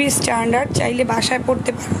 খুবই স্ট্যান্ডার্ড, চাইলে বাসায়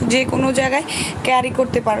পরতে পারো, যে কোনো জায়গায় ক্যারি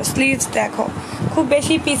করতে পারো। স্লিভস দেখো, খুব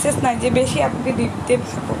বেশি পিসেস নাই যে বেশি আপনাকে দিতে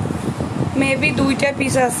পারবো, মেবি 2টা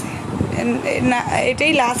পিস আছে না,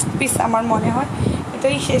 এটাই লাস্ট পিস আমার মনে হয়,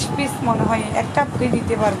 এটাই শেষ পিস মনে হয়, একটা আপুকে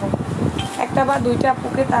দিতে পারবো, একটা বা 2টা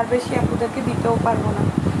আপুকে, তার বেশি আপুদেরকে দিতেও পারবো না।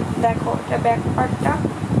 দেখো এটা ব্যাক পার্টটা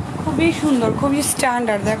খুবই সুন্দর, খুবই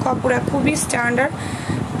স্ট্যান্ডার্ড, দেখো আপুরা খুবই স্ট্যান্ডার্ড।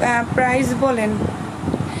 প্রাইস বলেন।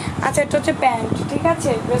 আচ্ছা এটা হচ্ছে প্যান্ট, ঠিক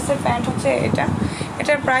আছে, ড্রেসের প্যান্ট হচ্ছে এটা,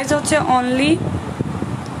 এটার প্রাইস হচ্ছে অনলি,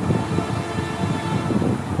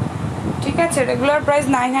 ঠিক আছে, রেগুলার প্রাইস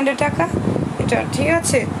 900 টাকা এটা, ঠিক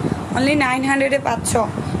আছে, অনলি 900-এ পাচ্ছ,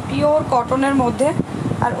 পিওর কটনের মধ্যে।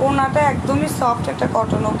 আর ওনাটা একদমই সফট একটা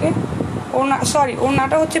কটন। ওকে, ওনা সরি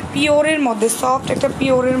ওনাটা হচ্ছে পিওরের মধ্যে, সফট একটা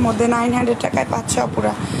পিওরের মধ্যে 900 টাকায় পাচ্ছ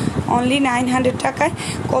আপুরা, অনলি 900 টাকায়।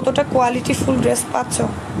 কতটা কোয়ালিটি ফুল ড্রেস পাচ্ছ,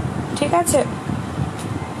 ঠিক আছে,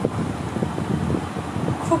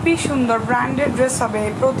 খুবই সুন্দর ব্র্যান্ডেড ড্রেস হবে,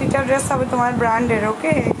 প্রতিটা ড্রেস হবে তোমার ব্র্যান্ডের।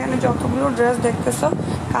 ওকে, এখানে যতগুলো ড্রেস দেখতেছো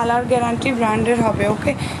কালার গ্যারান্টি ব্র্যান্ডের হবে।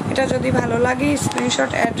 ওকে, এটা যদি ভালো লাগে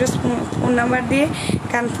স্ক্রিনশট, অ্যাড্রেস, ফোন নাম্বার দিয়ে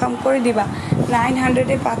কনফার্ম করে দিবা।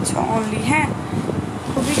 900-এ পাচ্ছ অনলি। হ্যাঁ,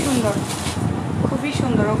 খুবই সুন্দর, খুবই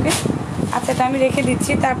সুন্দর। ওকে, আচ্ছা এটা আমি রেখে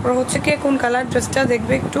দিচ্ছি, তারপর হচ্ছে কে কোন কালার ড্রেসটা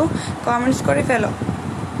দেখবে একটু কমেন্টস করে ফেলো।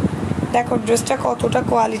 দেখো ড্রেসটা কতটা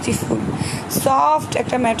কোয়ালিটি ফুল, সফট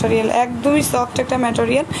একটা ম্যাটেরিয়াল, একদমই সফট একটা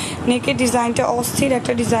ম্যাটেরিয়াল, নেকের ডিজাইনটা অস্থির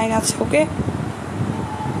একটা ডিজাইন আছে। ওকে,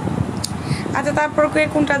 আচ্ছা তারপর কে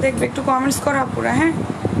কোনটা দেখবে একটু কমেন্টস করো আপুরা। হ্যাঁ,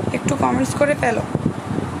 একটু কমেন্টস করে ফেলো।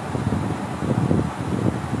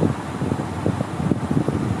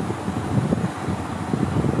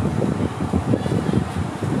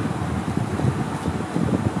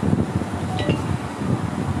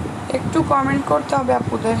 একটু কমেন্ট করতে হবে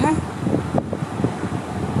আপুদের। হ্যাঁ,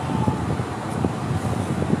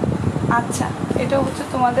 আচ্ছা এটা হচ্ছে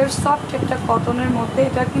তোমাদের সফট একটা কটনের মধ্যে,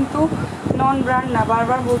 এটা কিন্তু নন ব্র্যান্ড না,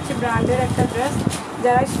 বারবার বলছি ব্র্যান্ডের একটা ড্রেস।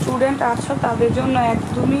 যারা স্টুডেন্ট আছো তাদের জন্য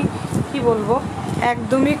একদমই কি বলবো,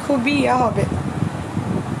 একদমই খুবই হবে,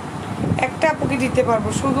 একটা আপুকে দিতে পারবো,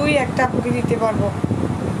 শুধুই একটা আপুকে দিতে পারবো,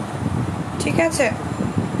 ঠিক আছে।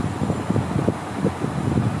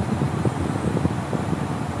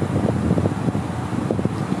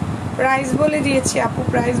 প্রাইস বলে দিয়েছি আপু,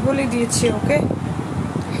 প্রাইস বলে দিয়েছি। ওকে,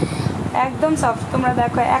 একদম সফট, তোমরা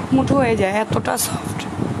দেখো এক মুঠো হয়ে যায়, এতটা সফট।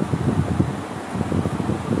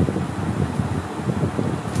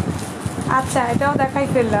 আচ্ছা এটাও দেখাই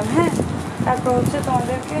ফেললাম। হ্যাঁ, তারপর হচ্ছে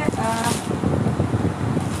তোমাদেরকে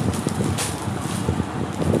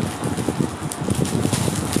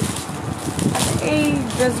এই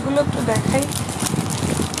ড্রেসগুলো একটু দেখাই,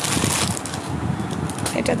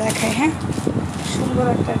 এটা দেখাই। হ্যাঁ, সুন্দর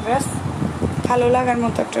একটা ড্রেস, ভালো লাগার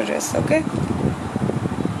মতো একটা ড্রেস। ওকে,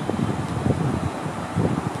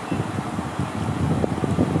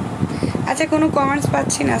 আচ্ছা কোনো কমেন্টস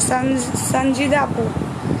পাচ্ছি না। সঞ্জিদা আপু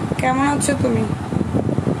কেমন আছো তুমি?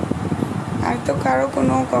 আমি তো কারো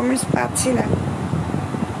কোনো কমেন্টস পাচ্ছি না।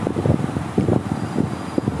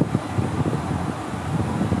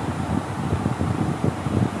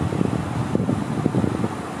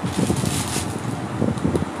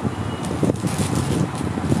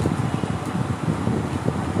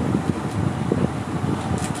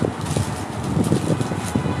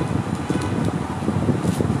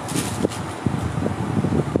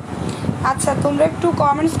 আচ্ছা তোমরা একটু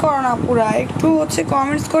কমেন্টস করো না পুরা, একটু হচ্ছে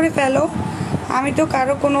কমেন্টস করে ফেলো। আমি তো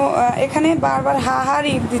কারো কোনো এখানে বারবার হা হা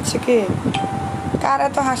রিপ দিচ্ছে কে? কার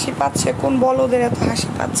এত হাসি পাচ্ছে, কোন বলদের এত হাসি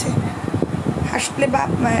পাচ্ছে? হাসলে বা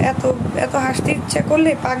এত এত হাসতে ইচ্ছা করলে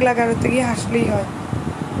পাগলা গারোতে গিয়ে হাসলেই হয়।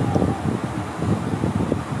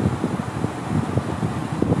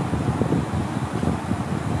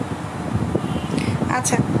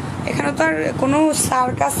 আচ্ছা, এখানে তো আর কোনো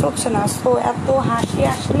সার্কাস হচ্ছে না, সো এত হাসি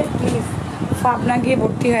আসলে প্লিজ পাবনা গিয়ে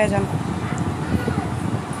ভর্তি হয়ে যান।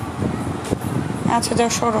 আচ্ছা যাও,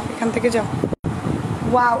 সরো এখান থেকে যাও।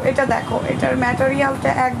 ওয়াও, এটা দেখো, এটার ম্যাটেরিয়ালটা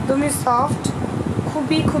একদমই সফট,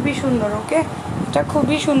 খুবই খুবই সুন্দর। ওকে, এটা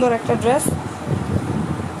খুবই সুন্দর একটা ড্রেস,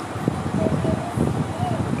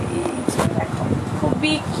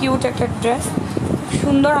 খুবই কিউট একটা ড্রেস, খুব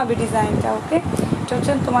সুন্দর হবে ডিজাইনটা। ওকে, এটা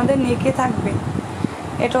হচ্ছে তোমাদের নেকে থাকবে,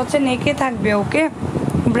 এটা হচ্ছে নেকে থাকবে। ওকে,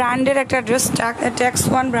 ব্র্যান্ডের একটা ড্রেস, ট্যাক্স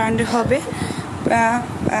ওয়ান ব্র্যান্ডের হবে।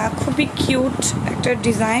 খুবই কিউট একটা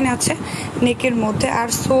ডিজাইন আছে নেকের মধ্যে, আর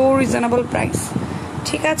সো রিজনেবল প্রাইস।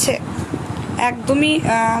 ঠিক আছে, একদমই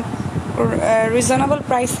রিজনেবল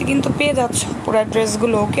প্রাইসে কিন্তু পেয়ে যাচ্ছ পুরো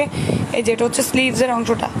ড্রেসগুলো। ওকে, এই যেটা হচ্ছে স্লিভসের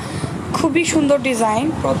অংশটা, খুবই সুন্দর ডিজাইন,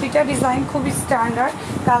 প্রতিটা ডিজাইন খুবই স্ট্যান্ডার্ড,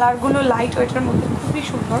 কালারগুলো লাইট ওয়েটের মধ্যে খুবই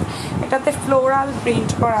সুন্দর। এটাতে ফ্লোরাল প্রিন্ট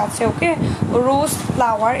করা আছে। ওকে, রোজ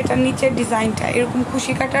ফ্লাওয়ার, এটার নিচের ডিজাইনটা এরকম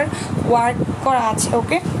খুশি কাটার ওয়ার্ক করা আছে।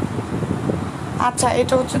 ওকে, আচ্ছা,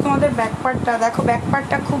 এটা হচ্ছে তোমাদের ব্যাক পার্টটা, দেখো ব্যাক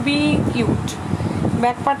পার্টটা খুবই কিউট,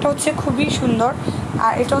 ব্যাক পার্টটা হচ্ছে খুবই সুন্দর।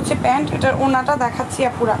 আর এটা হচ্ছে প্যান্ট, এটার ওনাটা দেখাচ্ছি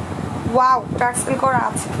পুরা। ওয়াও, টার্সেল করা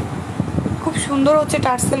আছে, খুব সুন্দর হচ্ছে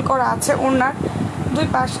টার্সেল করা আছে ওনার দুই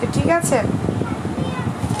পাশে। ঠিক আছে,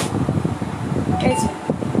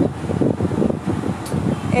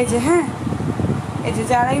 এই যে হ্যাঁ, এই যে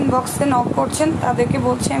যারা ইনবক্সে নক করছেন তাদেরকে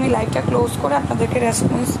বলছি আমি লাইভটা ক্লোজ করে আপনাদেরকে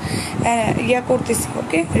রেসপন্স করতেছি।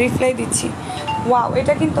 ওকে, রিপ্লাই দিচ্ছি। ওয়াও,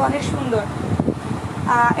 এটা কিন্তু অনেক সুন্দর,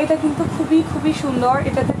 এটা কিন্তু খুবই খুবই সুন্দর,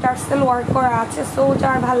 এটাতে টার্সেল ওয়ার্ক করা আছে। সো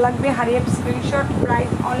যার ভালো লাগবে হারিয়ে স্ক্রিনশট।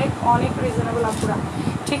 প্রাইস অনেক অনেক রিজনেবল আপুরা।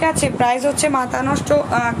 ঠিক আছে, প্রাইস হচ্ছে মাথা নষ্ট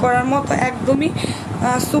করার মতো, একদমই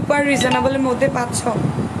সুপার রিজনেবলের মধ্যে পাচ্ছ।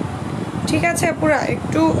 ঠিক আছে আপুরা,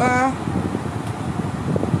 একটু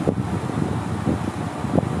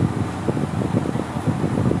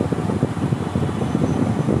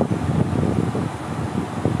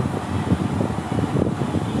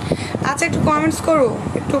আচ্ছা একটু কমেন্টস করো,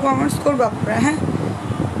 একটু কমেন্টস করবো আপনারা। হ্যাঁ,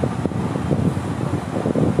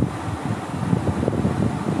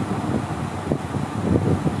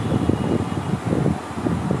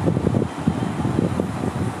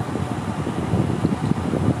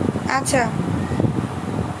 আচ্ছা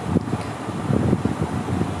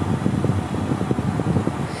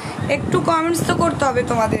একটু কমেন্টস তো করতে হবে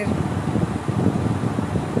তোমাদের।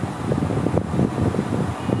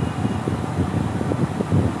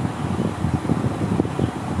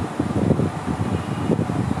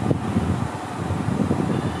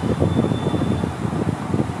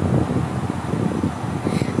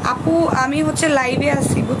 আপু আমি হচ্ছে লাইভে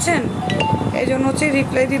আসছি বুঝছেন, এই জন্য হচ্ছে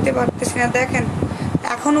রিপ্লাই দিতে পারতেছি না। দেখেন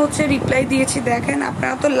এখন হচ্ছে রিপ্লাই দিয়েছি, দেখেন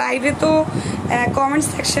আপনারা তো লাইভে তো কমেন্ট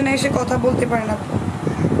সেকশনে এসে কথা বলতে পারেন আপু।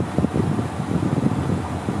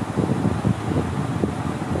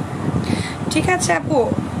 ঠিক আছে আপু,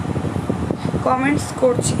 কমেন্টস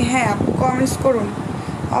করছি। হ্যাঁ আপু, কমেন্টস করুন,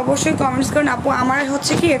 অবশ্যই কমেন্টস করুন আপু। আমার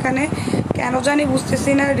হচ্ছে কি এখানে কেন জানি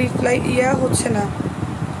বুঝতেছি না, রিপ্লাই হচ্ছে না।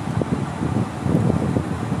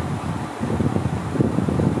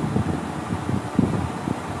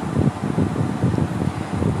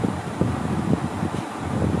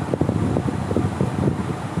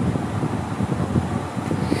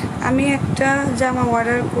 আমি একটা জামা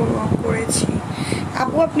অর্ডার করেছি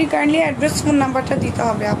আপু, আপনি কাইন্ডলি অ্যাড্রেস ফোন নাম্বারটা দিতে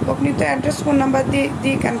হবে আপু। আপনি তো অ্যাড্রেস ফোন নাম্বার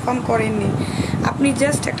দিয়ে কনফার্ম করেননি, আপনি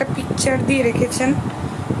জাস্ট একটা পিকচার দিয়ে রেখেছেন।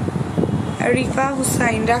 রিফা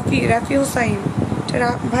হুসাইন, রাফি হুসাইন,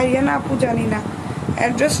 ভাইয়া না আপু জানি না।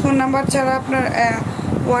 অ্যাড্রেস ফোন নাম্বার ছাড়া আপনার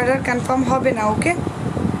অর্ডার কনফার্ম হবে না। ওকে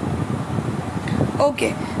ওকে,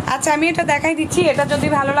 আচ্ছা আমি এটা দেখাই দিচ্ছি, এটা যদি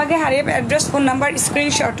ভালো লাগে হারিয়ে অ্যাড্রেস ফোন নাম্বার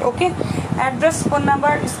স্ক্রিনশট। ওকে, অ্যাড্রেস ফোন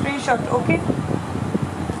নাম্বার স্ক্রিনশট। ওকে,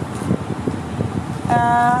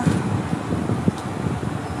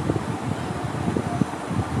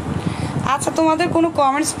 আচ্ছা তোমাদের কোনো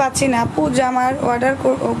কমেন্টস পাচ্ছি না আপু। জামার অর্ডার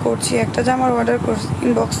করছি, একটা জামার অর্ডার করছি,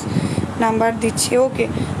 ইনবক্স নাম্বার দিচ্ছি। ওকে,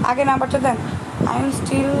 আগে নাম্বারটা দেন। I am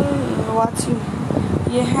still watching.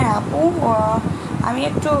 হ্যাঁ আপু, আমি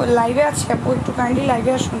একটু লাইভে আছি আপু, একটু কাইন্ডলি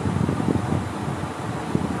লাইভে আসুন।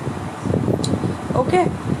 ওকে,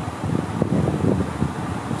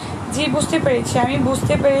 জি বুঝতে পেরেছি, আমি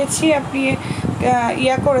বুঝতে পেরেছি আপনি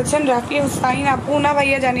করেছেন। রাফি হুসাইন আপু না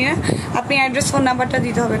ভাইয়া জানি না, আপনি অ্যাড্রেস ফোন নাম্বারটা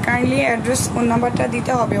দিতে হবে, কাইন্ডলি অ্যাড্রেস ফোন নাম্বারটা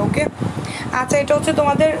দিতে হবে। ওকে, আচ্ছা এটা হচ্ছে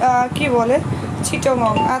তোমাদের কি বলে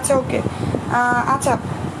চিটগং। আচ্ছা ওকে, আচ্ছা,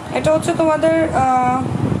 এটা হচ্ছে তোমাদের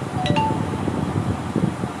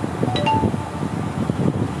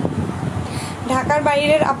ঢাকার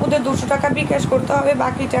বাইরের আপুদের 200 টাকা বিকাশ করতে হবে,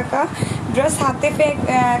 বাকি টাকা ড্রেস হাতে পেয়ে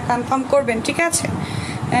কনফার্ম করবেন, ঠিক আছে?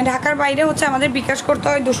 ঢাকার বাইরে হচ্ছে আমাদের বিকাশ করতে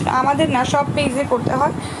হয় 200, আমাদের না সব পেজে করতে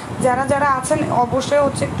হয়। যারা যারা আছেন অবশ্যই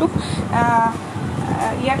হচ্ছে একটু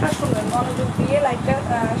ইয়াটা শুনবেন, মনোযোগ দিয়ে লাইকটা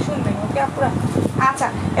শুনবেন, ওকে আপুরা? আচ্ছা,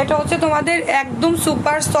 এটা হচ্ছে তোমাদের একদম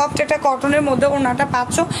সুপার সফট, এটা কটনের মধ্যে ওনাটা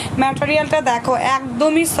পাচ্ছ। ম্যাটেরিয়ালটা দেখো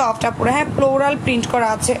একদমই সফট আপুরা, হ্যাঁ, ফ্লোরাল প্রিন্ট করা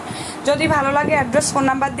আছে। যদি ভালো লাগে অ্যাড্রেস ফোন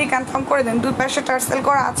নাম্বার দিয়ে কনফার্ম করে দেন। দুই পাশে টার্সেল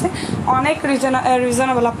করা আছে, অনেক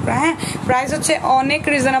রিজনেবল আপনারা, হ্যাঁ। প্রাইস হচ্ছে অনেক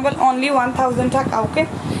রিজনেবল, অনলি 1000 টাকা, ওকে?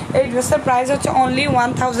 এই ড্রেসের প্রাইস হচ্ছে অনলি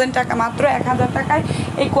 1000 টাকা, মাত্র 1000 টাকায়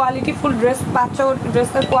এই কোয়ালিটি ফুল ড্রেস পাচ্ছ।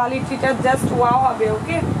 ড্রেসের কোয়ালিটিটা জাস্ট ওয়াও হবে,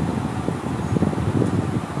 ওকে?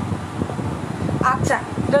 আচ্ছা,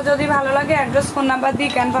 এটা যদি ভালো লাগে অ্যাড্রেস ফোন নাম্বার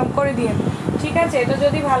দিয়ে কনফার্ম করে দিন, ঠিক আছে? এটা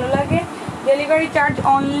যদি ভালো লাগে ডেলিভারি চার্জ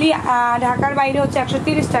অনলি ঢাকার বাইরে হচ্ছে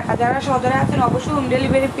 130 টাকা। যারা শহরে আছেন অবশ্যই হোম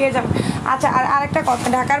ডেলিভারি পেয়ে যাবেন। আচ্ছা, আর আরেকটা কথা,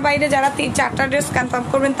 ঢাকার বাইরে যারা 4টা ড্রেস কনফার্ম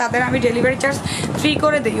করবেন তাদের আমি ডেলিভারি চার্জ ফ্রি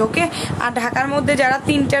করে দিই, ওকে? আর ঢাকার মধ্যে যারা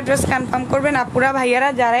 3টা ড্রেস কনফার্ম করবেন আপুরা ভাইয়ারা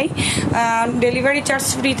যারাই, ডেলিভারি চার্জ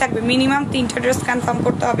ফ্রি থাকবে। মিনিমাম 3টা ড্রেস কনফার্ম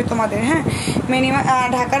করতে হবে তোমাদের, হ্যাঁ। মিনিমাম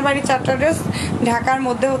ঢাকার বাইরে 4টা ড্রেস, ঢাকার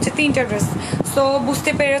মধ্যে হচ্ছে 3টা ড্রেস। সো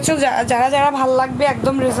বুঝতে পেরেছো, যারা যারা ভালো লাগবে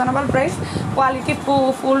একদম reasonable price quality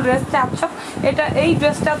full dress চাচ্ছ। এটা এই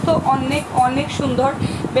ড্রেসটা তো অনেক অনেক সুন্দর,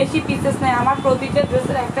 বেশি পিসেস নেই। আমার প্রতিটা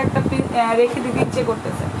ড্রেসের একটা একটা পিস রেখে দিতে ইচ্ছে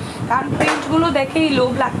করতেছে, কারণ প্রিন্টগুলো দেখেই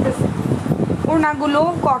লোভ লাগতেছে। ওড়নাগুলো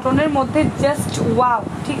কটনের মধ্যে জাস্ট ওয়াও,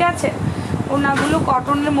 ঠিক আছে? ওড়নাগুলো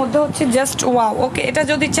কটনের মধ্যে হচ্ছে জাস্ট ওয়াও, ওকে? এটা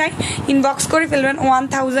যদি চাই ইনবক্স করে ফেলবেন,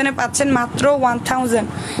 1000-এ পাচ্ছেন, মাত্র 1000,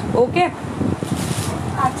 ওকে?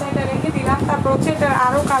 আচ্ছা, এটা রেখে দিলাম। তারপর হচ্ছে এটার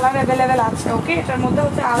আরও কালার অ্যাভেলেবেল আছে, ওকে? এটার মধ্যে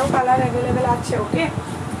হচ্ছে আরও কালার অ্যাভেলেবেল আছে, ওকে?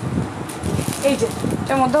 এই যে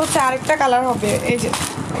এটার মধ্যে হচ্ছে আরেকটা কালার হবে, এই যে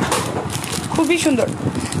খুবই সুন্দর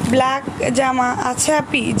ব্ল্যাক জামা আছে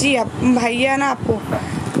আপি। জি ভাইয়া না আপু,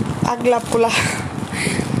 আগলা পোলা,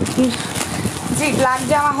 জি ব্ল্যাক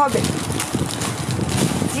জামা হবে,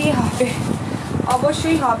 জি হবে,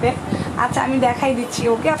 অবশ্যই হবে। আচ্ছা, আমি দেখাই দিচ্ছি,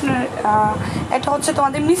 ওকে? আপনার এটা হচ্ছে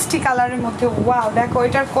তোমাদের মিষ্টি কালারের মধ্যে, ওয়াও, দেখো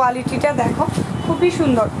এটার কোয়ালিটিটা দেখো, খুবই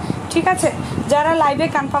সুন্দর, ঠিক আছে? যারা লাইভে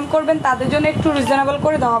কনফার্ম করবেন তাদের জন্য একটু রিজনেবল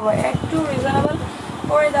করে দেওয়া হবে, একটু রিজনেবল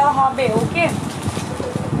করে দেওয়া হবে, ওকে?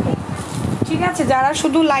 ঠিক আছে, যারা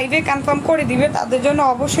শুধু লাইভে কনফার্ম করে দিবে তাদের জন্য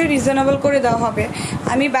অবশ্যই রিজনেবল করে দেওয়া হবে।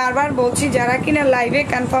 আমি বারবার বলছি, যারা কিনা লাইভে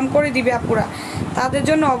কনফার্ম করে দিবে আপুরা তাদের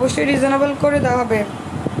জন্য অবশ্যই রিজনেবল করে দেওয়া হবে,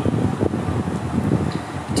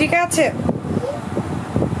 ঠিক আছে?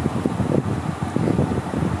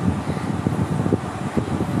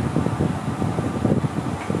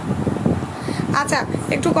 আচ্ছা,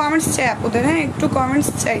 একটু কমেন্টস চাই আপুদের, হ্যাঁ, একটু কমেন্টস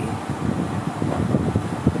চাই।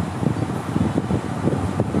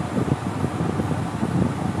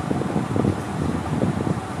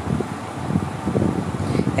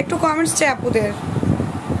 একটু কমেন্টস চাই আপুদের।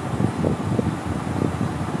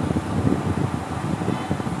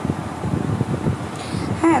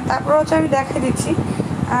 হ্যাঁ, তারপর হচ্ছে আমি দেখাই দিচ্ছি,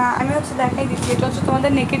 এটা হচ্ছে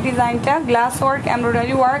তোমাদের নেকের ডিজাইনটা, গ্লাস ওয়ার্ক,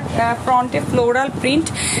 এমব্রয়ডারি ওয়ার্ক, ফ্রন্টে ফ্লোরাল প্রিন্ট,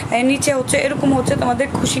 নিচে হচ্ছে এরকম হচ্ছে তোমাদের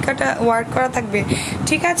খুশি কাটা ওয়ার্ক করা থাকবে,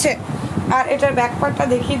 ঠিক আছে? আর এটার ব্যাক পার্টটা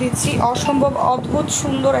দেখিয়ে দিচ্ছি, অসম্ভব অদ্ভুত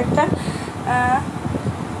সুন্দর একটা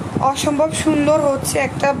অসম্ভব সুন্দর হচ্ছে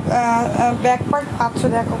একটা ব্যাক পার্ট পাচ্ছ,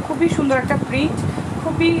 দেখো খুবই সুন্দর একটা প্রিন্ট,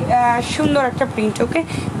 খুবই সুন্দর একটা প্রিন্ট, ওকে?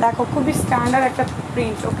 দেখো খুবই স্ট্যান্ডার্ড একটা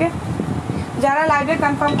প্রিন্ট, ওকে? যারা লাইভে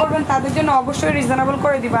কনফার্ম করবেন তাদের জন্য অবশ্যই রিজনেবল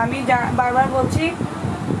করে দিব। আমি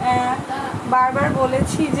বারবার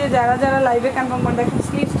বলেছি যে যারা যারা লাইভে কনফার্ম করেন, দেখেন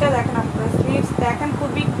স্লিভসটা দেখেন, আপনারা স্লিভস দেখেন,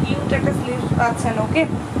 খুবই কিউট একটা স্লিভস পাচ্ছেন, ওকে?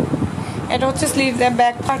 এটা হচ্ছে স্লিভস,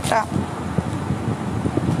 ব্যাক পার্টটা।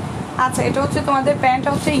 আচ্ছা, এটা হচ্ছে তোমাদের প্যান্ট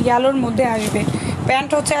হচ্ছে ইয়েলোর মধ্যে আসবে, প্যান্ট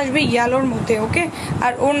হচ্ছে আসবে ইয়েলোর মধ্যে, ওকে?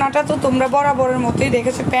 আর ওড়নাটা তো তোমরা বরাবরের মতোই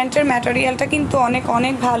দেখেছো, প্যান্টের ম্যাটেরিয়ালটা কিন্তু অনেক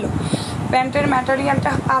অনেক ভালো, প্যান্টের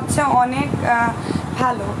ম্যাটেরিয়ালটা আছে অনেক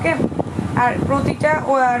ভালো, ওকে? আর প্রতিটা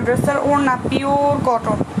ড্রেসের ওড়না পিওর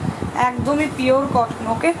কটন, একদমই পিওর কটন,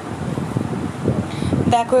 ওকে?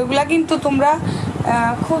 দেখো এগুলা কিন্তু তোমরা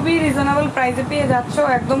খুবই রিজনেবল প্রাইসে পেয়ে যাচ্ছ,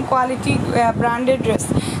 একদম কোয়ালিটি ব্র্যান্ডেড ড্রেস।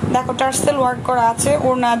 দেখো টার্সেল ওয়ার্ক করা আছে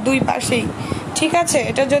ওড়নার দুই পাশেই, ঠিক আছে?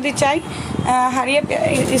 এটা যদি চাই হারিয়ে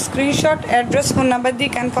স্ক্রিনশট, অ্যাড্রেস, ফোন নাম্বার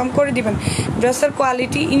দিয়ে কনফার্ম করে দিবেন। ড্রেসের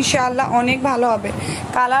কোয়ালিটি ইনশাআল্লাহ অনেক ভালো হবে,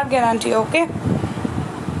 কালার গ্যারান্টি, ওকে?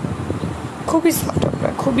 খুবই সফট,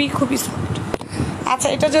 খুবই খুবই সফট। আচ্ছা,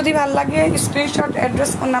 এটা যদি ভালো লাগে স্ক্রিনশট,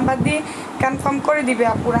 অ্যাড্রেস, ফোন নাম্বার দিয়ে কনফার্ম করে দিবে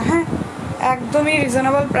আপুরা, হ্যাঁ? একদমই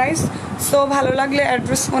রিজনেবল প্রাইস। সো ভালো লাগলে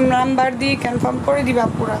অ্যাড্রেস ফোন নাম্বার দিয়ে কনফার্ম করে দিবা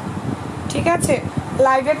পুরা, ঠিক আছে?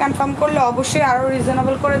 লাইভে কনফার্ম করলে অবশ্যই আরও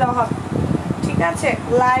রিজনেবল করে দেওয়া হবে, ঠিক আছে?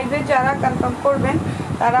 লাইভে যারা কনফার্ম করবেন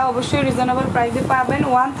তারা অবশ্যই রিজনেবল প্রাইসে পাবেন।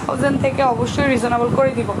 1000 থেকে অবশ্যই রিজনেবল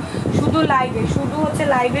করে দিব শুধু লাইভে, শুধু হচ্ছে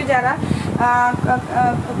লাইভে যারা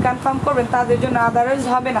কনফার্ম করবেন তাদের জন্য, আদারওয়াইজ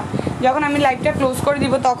হবে না। যখন আমি লাইভটা ক্লোজ করে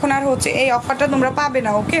দিব তখন আর হচ্ছে এই অফারটা তোমরা পাবে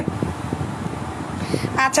না, ওকে?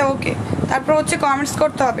 আচ্ছা ওকে, তারপর হচ্ছে কমেন্টস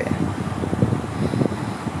করতে হবে,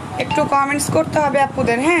 একটু কমেন্টস করতে হবে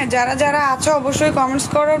আপুদের, হ্যাঁ? যারা যারা আছো অবশ্যই কমেন্টস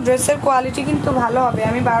করো। ড্রেসের কোয়ালিটি কিন্তু ভালো হবে,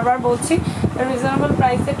 আমি বারবার বলছি রিজনেবল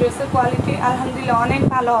প্রাইসে ড্রেসের কোয়ালিটি আলহামদুলিল্লাহ অনেক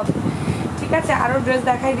ভালো হবে, ঠিক আছে? আরও ড্রেস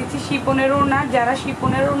দেখাই দিচ্ছি শিপনের ওড়না, যারা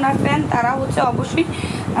শিপনের ওড়নার ফ্যান তারা হচ্ছে অবশ্যই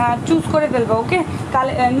চুজ করে ফেলবে, ওকে?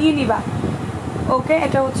 নিয়ে নিবা, ওকে?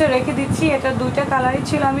 এটা হচ্ছে রেখে দিচ্ছি, এটা দুইটা কালারই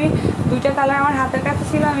ছিল, আমি দুইটা কালার আমার হাতের কাছে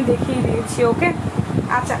ছিল, আমি দেখিয়ে দিয়েছি, ওকে?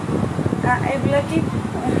 আচ্ছা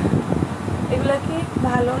এগুলা কি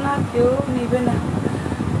ভালো না, কেউ নিবে না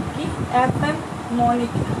কি? FM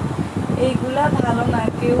মনিকা, এইগুলা ভালো না,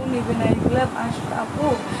 কেউ নিবে না, এগুলা আপু।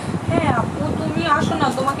 হ্যাঁ আপু তুমি আসো না,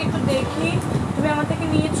 তোমাকে একটু দেখি। তুমি আমার থেকে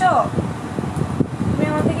নিয়েছো,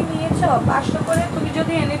 500 করে তুমি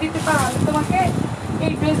যদি এনে দিতে পারো, আমি তোমাকে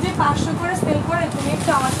এই ড্রেস দিয়ে 500 করে সেল করে তুমি একটু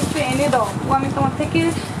আমাকে একটু এনে দাও, আমি তোমার থেকে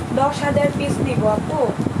 10,000 পিস নিবো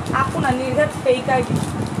আপু না, নির্ঘাত ফেক আইডি,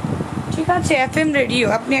 ঠিক আছে? FM রেডিও,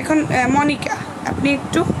 আপনি এখন মনিকা, আপনি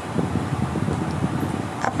একটু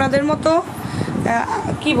আপনাদের মতো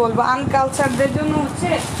কি বলবো আনকালচারদের জন্য হচ্ছে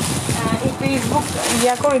এই ফেসবুক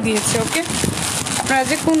করে দিয়েছে, ওকে? আপনারা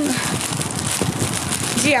যে কোন,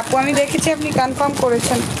 জি আপু আমি দেখেছি আপনি কনফার্ম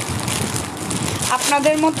করেছেন।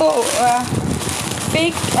 আপনাদের মতো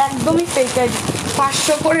ফেক, একদমই ফেক আইডি।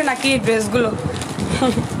 500 করে নাকি এই ড্রেসগুলো?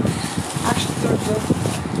 আশ্চর্য,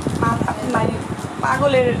 মানে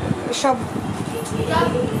পাগলের সব।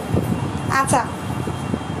 আচ্ছা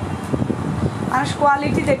মানুষ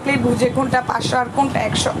কোয়ালিটি দেখলেই বুঝে কোনটা 500 আর কোনটা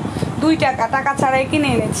 100। 2 টাকা ছাড়াই কিনে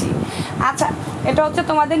এনেছি। আচ্ছা এটা হচ্ছে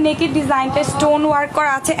তোমাদের নেকের ডিজাইনটা স্টোন ওয়ার্ক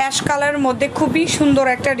করা আছে অ্যাশ কালারের মধ্যে, খুবই সুন্দর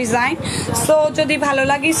একটা ডিজাইন। সো যদি ভালো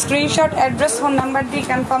লাগে স্ক্রিনশট অ্যাড্রেস ফোন নাম্বার দিয়ে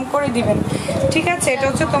কনফার্ম করে দিবেন, ঠিক আছে? এটা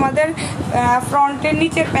হচ্ছে তোমাদের ফ্রন্টের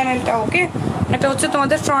নিচের প্যানেলটা, ওকে? এটা হচ্ছে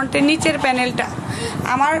তোমাদের ফ্রন্টের নিচের প্যানেলটা।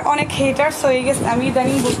 আমার অনেক হেটার্স হয়ে গেছে, আমি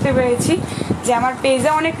ইদানিং বুঝতে পেরেছি যে আমার পেজে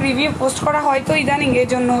অনেক রিভিউ পোস্ট করা হয় তো ইদানিং, এর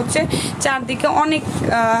জন্য হচ্ছে চারদিকে অনেক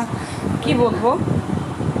কি বলবো,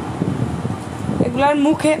 এগুলার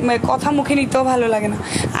কথা মুখে নিতেও ভালো লাগে না।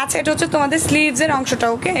 আচ্ছা এটা হচ্ছে তোমাদের স্লিভসের অংশটা,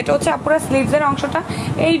 ওকে? এটা হচ্ছে আপুরা স্লিভসের অংশটা।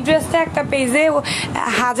 এই ড্রেসটা একটা পেজে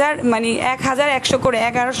 1100 করে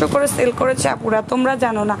 1100 করে সেল করেছে আপুরা, তোমরা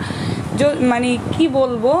জানো না, মানে কি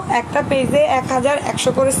বলবো, একটা পেজে 1100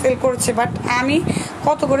 করে সেল করছে, বাট আমি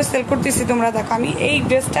কত করে সেল করতেছি তোমরা দেখো। আমি এই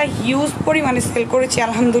ড্রেসটা হিউজ পরিমাণে সেল করেছি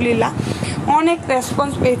আলহামদুলিল্লাহ, অনেক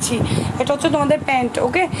রেসপন্স পেয়েছি। এটা হচ্ছে তোমাদের প্যান্ট,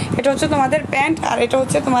 ওকে? এটা হচ্ছে তোমাদের প্যান্ট, আর এটা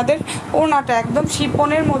হচ্ছে তোমাদের ওড়নাটা, একদম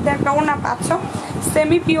শিপনের মধ্যে একটা ওড়না পাচ্ছ,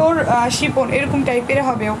 সেমি পিওর শিপন এরকম টাইপের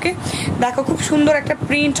হবে, ওকে? দেখো খুব সুন্দর একটা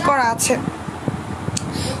প্রিন্ট করা আছে,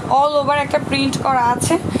 অল ওভার একটা প্রিন্ট করা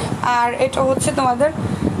আছে। আর এটা হচ্ছে তোমাদের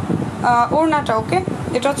ওড়নাটা, ওকে?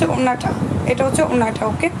 এটা হচ্ছে ওড়নাটা,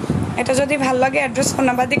 ওকে? এটা যদি ভালো লাগে অ্যাড্রেস ফোন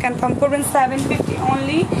নাম্বার দিয়ে কনফার্ম করবেন। 750,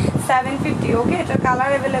 অনলি 750, ওকে? এটার কালার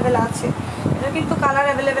অ্যাভেলেবেল আছে, এটা কিন্তু কালার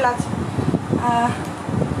অ্যাভেলেবেল আছে।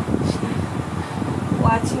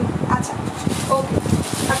 ওয়াচিং, আচ্ছা ওকে।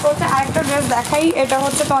 তারপর হচ্ছে আরেকটা ড্রেস দেখাই, এটা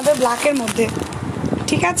হচ্ছে তোমাদের ব্ল্যাকের মধ্যে,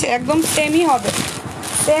 ঠিক আছে? একদম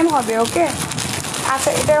সেম হবে, ওকে?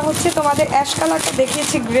 আচ্ছা এটা হচ্ছে তোমাদের অ্যাশ কালারটা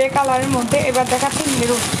দেখিয়েছি গ্রে কালারের মধ্যে, এবার দেখাচ্ছি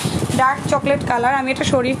মেরুন ডার্ক চকলেট কালার। আমি এটা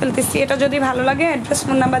সরিয়ে ফেলতেছি। এটা যদি ভালো লাগে অ্যাড্রেস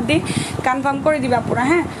ফোন নাম্বার দিয়ে কনফার্ম করে দিবা পুরা,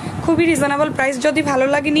 হ্যাঁ? খুবই রিজনেবল প্রাইস, যদি ভালো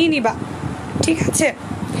লাগে নিয়ে নিবা, ঠিক আছে?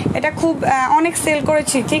 এটা খুব অনেক সেল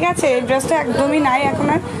করেছি, ঠিক আছে? এই ড্রেসটা একদমই নাই এখন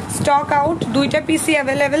আর, স্টক আউট। 2টা পিসি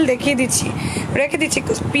অ্যাভেলেবেল, দেখিয়ে দিচ্ছি, রেখে দিচ্ছি।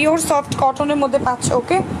 পিওর সফট কটনের মধ্যে পাচ্ছ,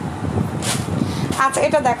 ওকে? আচ্ছা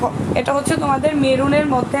এটা দেখো, এটা হচ্ছে তোমাদের মেরুনের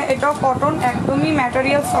মধ্যে, এটাও কটন, একদমই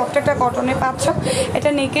ম্যাটেরিয়াল সফট একটা কটনে পাচ্ছ। এটা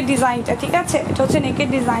নেকের ডিজাইনটা, ঠিক আছে? এটা হচ্ছে নেকের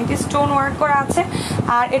ডিজাইনটি স্টোন ওয়ার্ক করা আছে,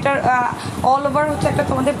 আর এটার অল ওভার হচ্ছে একটা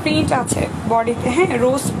তোমাদের প্রিন্ট আছে বডিতে, হ্যাঁ,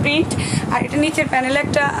 রোজ প্রিন্ট। আর এটা নিচের প্যানেলে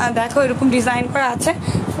একটা দেখো এরকম ডিজাইন করা আছে,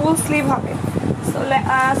 ফুল স্লিভ হবে।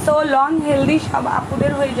 সো লং হেলদি সব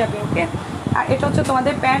আপুদের হয়ে যাবে, ওকে? আর এটা হচ্ছে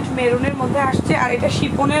তোমাদের প্যান্ট মেরুনের মধ্যে আসছে, আর এটা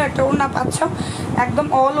শিপনের একটা ওড়না পাচ্ছ, একদম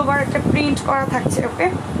অল ওভার একটা প্রিন্ট করা থাকছে, ওকে?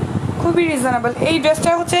 খুবই রিজনেবল। এই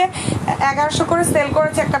ড্রেসটা হচ্ছে 1100 করে সেল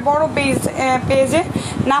করেছে একটা বড় পেজে,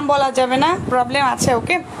 নাম বলা যাবে না, প্রবলেম আছে,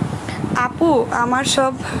 ওকে? আপু আমার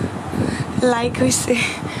সব লাইক হয়েছে,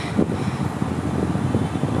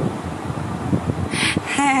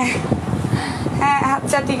 হ্যাঁ হ্যাঁ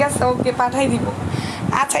আচ্ছা ঠিক আছে, ওকে পাঠাই দিব।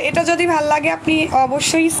 আচ্ছা এটা যদি ভালো লাগে আপনি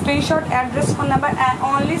অবশ্যই screenshot, address, phone number,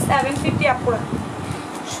 only 750 আপুরা।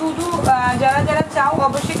 শুধু যারা যারা চাও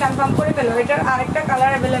অবশ্যই কনফার্ম করে ফেলো। এটার আরেকটা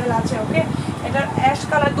কালার অ্যাভেলেবেল আছে, ওকে। এটার অ্যাশ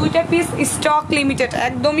কালার, 2টা পিস স্টক লিমিটেড,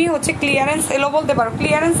 একদমই হচ্ছে ক্লিয়ারেন্স সেলও বলতে পারো,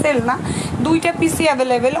 ক্লিয়ারেন্স সেল না, 2টা পিসই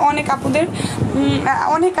অ্যাভেলেবেল।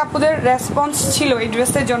 অনেক আপুদের রেসপন্স ছিল এই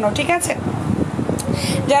ড্রেসের জন্য, ঠিক আছে।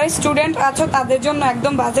 যারা স্টুডেন্ট আছো তাদের জন্য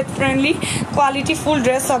একদম budget friendly quality full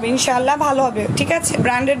dress হবে ইনশাআল্লাহ, ভালো হবে, ঠিক আছে।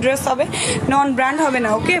 ব্র্যান্ডেড ড্রেস হবে, নন ব্র্যান্ড হবে না,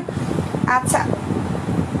 ওকে। আচ্ছা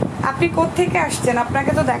আপনি কোত্থেকে আসছেন?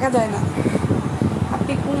 আপনাকে তো দেখা যায় না,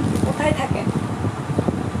 আপনি কোথায় থাকেন?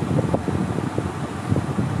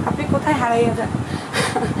 আপনি কোথায় হারাইয়া যান?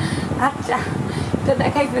 আচ্ছা তো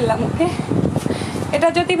দেখাই ফেললাম, ওকে। এটা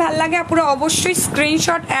যদি ভাল লাগে আপুরা অবশ্যই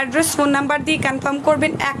স্ক্রিনশট, অ্যাড্রেস, ফোন নাম্বার দিয়ে কনফার্ম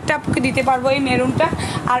করবেন। একটা আপুকে দিতে পারবো এই মেরুনটা,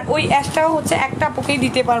 আর ওই অ্যাশটাও হচ্ছে একটা আপুকেই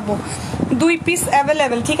দিতে পারবো। 2 পিস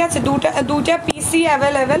অ্যাভেলেবেল, ঠিক আছে, দুটা পিসই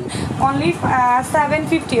অ্যাভেলেবেল, অনলি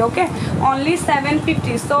 750, ওকে, অনলি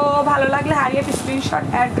 750। সো ভালো লাগলে হারিয়ে স্ক্রিনশট,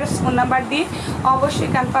 অ্যাড্রেস, ফোন নাম্বার দিয়ে অবশ্যই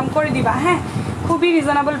কনফার্ম করে দিবা, হ্যাঁ। খুবই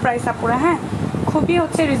রিজনেবল প্রাইস আপুরা, হ্যাঁ, খুবই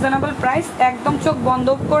হচ্ছে রিজনেবল প্রাইস, একদম চোখ বন্ধ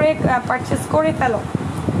করে পারচেস করে ফেলো,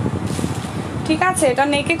 ঠিক আছে। এটা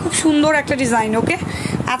নেকে খুব সুন্দর একটা ডিজাইন, ওকে।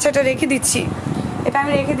 আচ্ছা এটা রেখে দিচ্ছি, এটা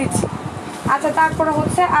আমি রেখে দিচ্ছি। আচ্ছা তারপরে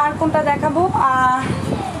হচ্ছে আর কোনটা দেখাবো,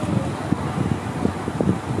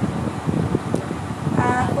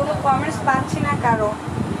 কোনো কমেন্টস পাচ্ছি না কারো।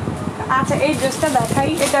 আচ্ছা এই ড্রেসটা দেখাই,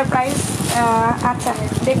 এটার প্রাইস আচ্ছা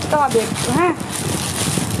দেখতে হবে একটু, হ্যাঁ,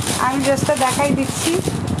 আমি ড্রেসটা দেখাই দিচ্ছি,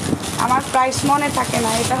 আমার প্রাইস মনে থাকে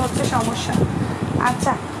না, এটা হচ্ছে সমস্যা।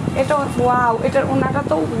 আচ্ছা এটা ওয়াও, এটার ওনাটা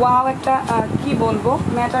তো ওয়াও, একটা কি বলবো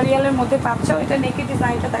ম্যাটেরিয়ালের মধ্যে পাচ্ছ। এটা নেকি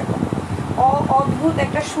ডিজাইনটা দেখো, অদ্ভুত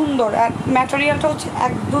একটা সুন্দর, আর ম্যাটেরিয়ালটা হচ্ছে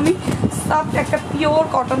একদমই সফট, একটা পিওর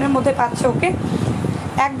কটনের মধ্যে পাচ্ছ, ওকে।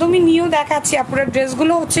 একদমই নিউ দেখাচ্ছি আপনার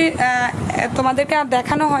ড্রেসগুলো হচ্ছে তোমাদেরকে আর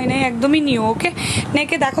দেখানো হয় নাই, একদমই নিউ, ওকে।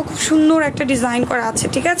 নেকে দেখো খুব সুন্দর একটা ডিজাইন করা আছে,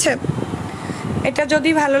 ঠিক আছে। এটা যদি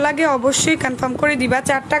ভালো লাগে অবশ্যই কনফার্ম করে দিবা।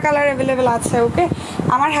 4টা কালার অ্যাভেলেবেল আছে, ওকে।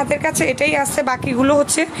 আমার হাতের কাছে এটাই আছে, বাকিগুলো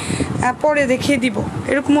হচ্ছে পরে দেখিয়ে দিব।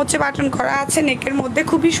 এরকম হচ্ছে বাটন করা আছে, নেকের মধ্যে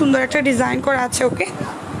খুবই সুন্দর একটা ডিজাইন করা আছে, ওকে।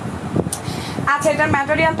 আচ্ছা এটার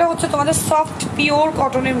ম্যাটেরিয়ালটা হচ্ছে তোমাদের সফট পিওর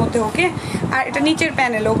কটনের মধ্যে, ওকে। আর এটা নিচের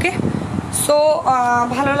প্যানেল, ওকে। সো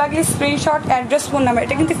ভালো লাগলে স্ক্রিনশট, অ্যাড্রেস, ফোন নাম্বার।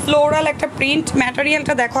 এটা কিন্তু ফ্লোরাল একটা প্রিন্ট,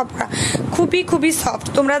 ম্যাটেরিয়ালটা দেখো আপনারা খুবই সফট,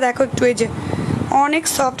 তোমরা দেখো একটু, এই যে অনেক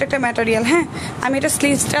সফট একটা ম্যাটেরিয়াল, হ্যাঁ। আমি এটা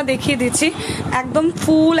স্লিভসটা দেখিয়ে দিচ্ছি, একদম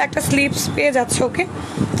ফুল একটা স্লিভস পেয়ে যাচ্ছে, ওকে।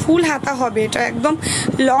 ফুল হাতা হবে, এটা একদম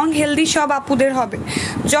লং হেলদি সব আপুদের হবে,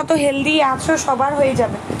 যত হেলদি আছো সবার হয়ে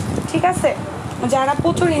যাবে, ঠিক আছে। যারা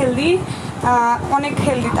প্রচুর হেলদি, অনেক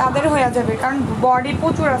হেলদি তাদের হয়ে যাবে, কারণ বডি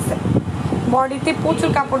প্রচুর আছে, বডিতে প্রচুর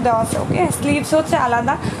কাপড় দেওয়া আছে, ওকে। স্লিভস হচ্ছে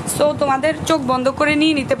আলাদা, সো তোমাদের চোখ বন্ধ করে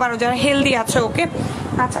নিয়ে নিতে পারো যারা হেলদি আছে, ওকে।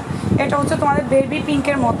 আচ্ছা এটা হচ্ছে তোমাদের বেবি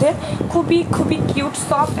পিঙ্কের মধ্যে, খুবই কিউট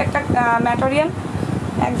সফট একটা ম্যাটেরিয়াল,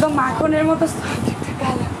 একদম মাখনের মতো সফট একটা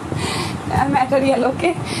কালার ম্যাটেরিয়াল, ওকে।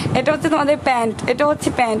 এটা হচ্ছে তোমাদের প্যান্ট, এটা হচ্ছে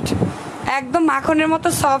প্যান্ট, একদম মাখনের মতো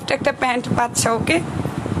সফট একটা প্যান্ট পাচ্ছ, ওকে।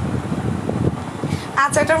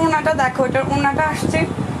 আচ্ছা এটার ওনাটা দেখো, এটার ওনাটা আসছে,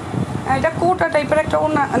 এটা কোটা টাইপের একটা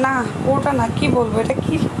ওনা, না কোটা না, কি বলবো এটা,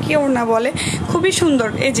 কি ওনা বলে, খুবই সুন্দর,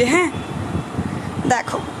 এই যে, হ্যাঁ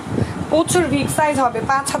দেখো প্রচুর বিগ সাইজ হবে,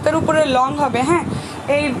 5 হাতের উপরে লং হবে, হ্যাঁ।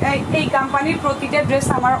 এই কোম্পানির প্রতিটা ড্রেস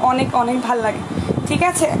আমার অনেক ভালো লাগে, ঠিক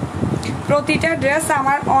আছে। প্রতিটা ড্রেস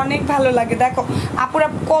আমার অনেক ভালো লাগে। দেখো আপুরা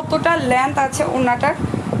কতটা লেন্থ আছে ওনাটার,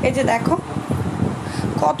 এই যে দেখো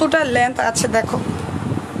কতটা লেন্থ আছে, দেখো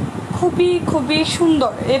খুবই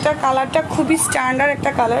সুন্দর। এটার কালারটা খুবই স্ট্যান্ডার্ড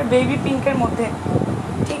একটা কালার, বেবি পিঙ্কের মধ্যে,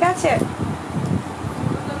 ঠিক আছে।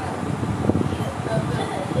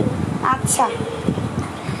 আচ্ছা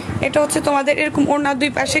এটা হচ্ছে তোমাদের এরকম ওড়নার 2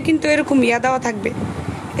 পাশে কিন্তু এরকম দেওয়া থাকবে,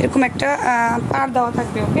 এরকম একটা পার দেওয়া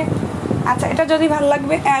থাকবে, ওকে। আচ্ছা এটা যদি ভালো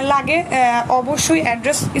লাগে অবশ্যই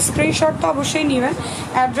অ্যাড্রেস স্ক্রিনশট তো অবশ্যই নেবেন,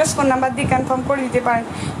 অ্যাড্রেস, ফোন নাম্বার দিয়ে কনফার্ম করে দিতে পারেন।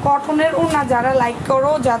 কটনের ওড়না যারা লাইক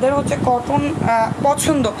করো, যাদের হচ্ছে কটন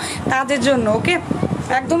পছন্দ তাদের জন্য, ওকে।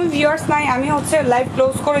 একদমই ভিউয়ার্স নাই, আমি হচ্ছে লাইভ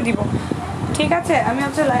ক্লোজ করে দিব, ঠিক আছে। আমি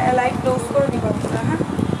হচ্ছে লাইভ ক্লোজ করে দিব, হ্যাঁ।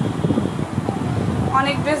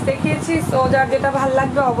 অনেক ড্রেস দেখিয়েছি, সো যার যেটা ভালো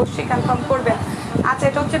লাগবে অবশ্যই কনফার্ম করবেন। আচ্ছা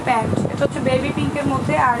এটা হচ্ছে প্যান্ট, এটা হচ্ছে বেবি পিঙ্কের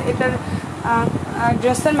মধ্যে, আর এটার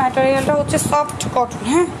ড্রেসের ম্যাটেরিয়ালটা হচ্ছে সফট কটন,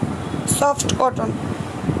 হ্যাঁ, সফট কটন,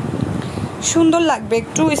 সুন্দর লাগবে,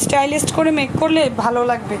 একটু স্টাইলিস্ট করে মেক করলে ভালো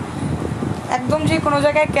লাগবে, একদম যে কোনো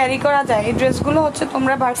জায়গায় ক্যারি করা যায়। এই ড্রেসগুলো হচ্ছে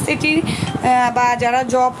তোমরা ভার্সিটি বা যারা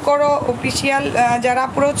জব করো, অফিসিয়াল যারা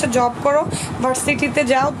পুরো হচ্ছে জব করো, ভার্সিটিতে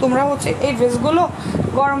যাও, তোমরা হচ্ছে এই ড্রেসগুলো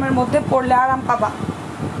গরমের মধ্যে পরলে আরাম পাবা,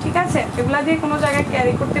 ঠিক আছে? এগুলা দিয়ে কোনো জায়গায়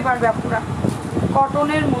ক্যারি করতে পারবে আপনারা,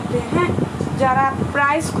 কটনের মধ্যে। হ্যাঁ, যারা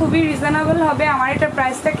প্রাইস খুবই রিজনেবল হবে, আমার এটার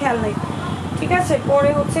প্রাইসটা খেয়াল নেই, ঠিক আছে?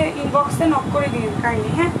 পরে হচ্ছে ইনবক্সে নক করে দিন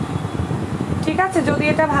কাইন্ডলি। হ্যাঁ, ঠিক আছে, যদি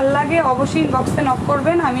এটা ভাল লাগে অবশ্যই ইনবক্সে নক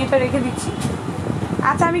করবেন, আমি এটা রেখে দিচ্ছি।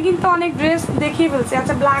 আচ্ছা, আমি কিন্তু অনেক ড্রেস দেখিয়ে ফেলছি।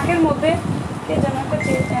 আচ্ছা, ব্ল্যাকের মধ্যে কে যেন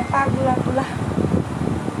একটা পাগুলা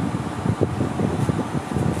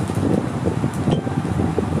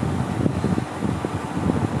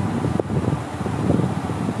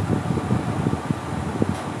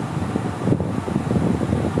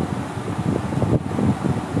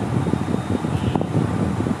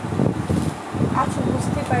আচ্ছা,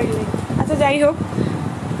 বুঝতে পারলে। আচ্ছা, যাই হোক,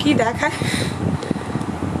 কি দেখায়,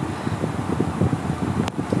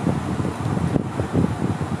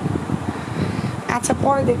 আচ্ছা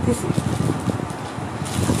পরে দেখতেছি।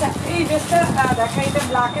 আচ্ছা, এই ড্রেসটা দেখা, এটা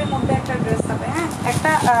ব্ল্যাকের মধ্যে একটা ড্রেস হবে। হ্যাঁ,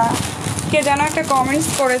 একটা কে যেন একটা কমেন্টস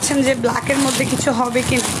করেছেন যে ব্ল্যাকের মধ্যে কিছু হবে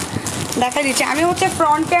কি না, দেখা দিচ্ছি। আমি হচ্ছে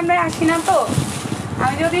ফ্রন্ট ক্যামেরায় আসি না, তো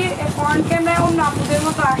আমি যদি ফ্রন্ট ক্যামেরায় অন্য আপুদের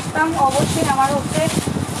মতো আসতাম অবশ্যই আমার হচ্ছে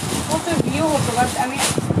প্রচুর ভিউ হতো, বাট আমি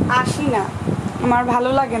আসি না, আমার ভালো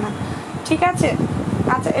লাগে না, ঠিক আছে?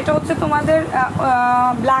 আচ্ছা, এটা হচ্ছে তোমাদের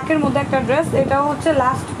ব্ল্যাকের মধ্যে একটা ড্রেস, এটাও হচ্ছে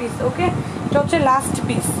লাস্ট পিস। ওকে, এটা হচ্ছে লাস্ট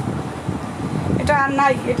পিস, এটা আর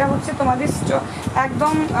নাই, এটা হচ্ছে তোমাদের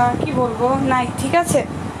একদম কি বলবো নাই, ঠিক আছে?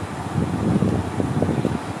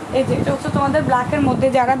 এই যে এটা হচ্ছে তোমাদের ব্ল্যাকের মধ্যে,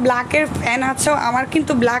 যারা ব্ল্যাকের ফ্যান আছো, আমার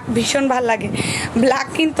কিন্তু ব্ল্যাক ভীষণ ভালো লাগে, ব্ল্যাক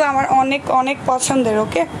কিন্তু আমার অনেক অনেক পছন্দের।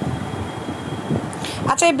 ওকে,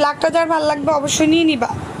 আচ্ছা, এই ব্ল্যাকটা যার ভালো লাগবে অবশ্যই নিয়ে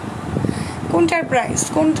নিবা। কোনটার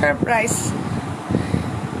প্রাইস?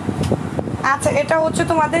 আচ্ছা, এটা হচ্ছে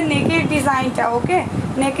তোমাদের নেকের ডিজাইনটা। ওকে,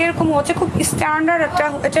 নেকের এরকম হচ্ছে খুব স্ট্যান্ডার্ড একটা,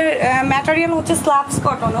 এটার ম্যাটেরিয়াল হচ্ছে স্ল্যাবস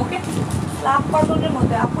কটন। ওকে, স্ল্যাব কটনের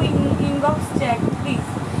মধ্যে। আপু ইনবক্স চেক প্লিজ।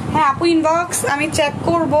 হ্যাঁ আপু, ইনবক্স আমি চেক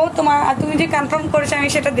করব, তুমি যে কনফার্ম করেছো আমি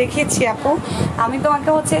সেটা দেখিয়েছি আপু। আমি তোমাকে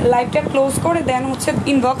হচ্ছে লাইভটা ক্লোজ করে দেন হচ্ছে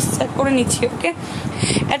ইনবক্স চেক করে নিচ্ছি। ওকে,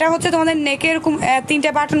 এটা হচ্ছে তোমাদের নেকে এরকম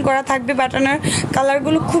 3টা বাটন করা থাকবে, বাটনের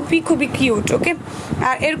কালারগুলো খুবই খুবই কিউট। ওকে,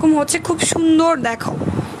 আর এরকম হচ্ছে খুব সুন্দর, দেখো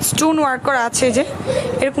স্টোন ওয়ার্ক করা আছে, যে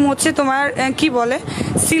এরকম হচ্ছে তোমার কি বলে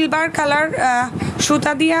সিলভার কালার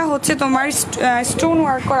সুতা দিয়া হচ্ছে তোমার স্টোন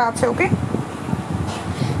ওয়ার্ক করা আছে। ওকে,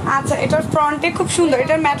 আচ্ছা, এটার ফ্রন্টে খুব সুন্দর,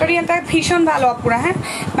 এটার ম্যাটেরিয়ালটা ভীষণ ভালো আপুরা। হ্যাঁ,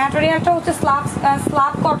 ম্যাটেরিয়ালটা হচ্ছে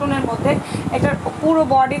স্ল্যাব কটনের মধ্যে, এটার পুরো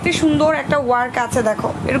বডিতে সুন্দর একটা ওয়ার্ক আছে, দেখো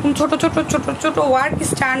এরকম ছোট ছোট ছোট ছোট ওয়ার্ক,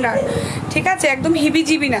 স্ট্যান্ডার্ড, ঠিক আছে? একদম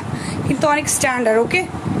হিবিজিবি না, কিন্তু অনেক স্ট্যান্ডার্ড। ওকে,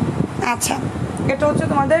 আচ্ছা, এটা হচ্ছে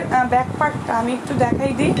তোমাদের ব্যাক পার্টটা, আমি একটু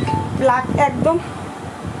দেখাই দিই, ব্ল্যাক একদম।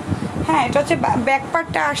 হ্যাঁ, এটা হচ্ছে ব্যাক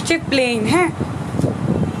পার্টটা আসছে প্লেন। হ্যাঁ,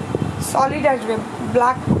 সলিড আসবে,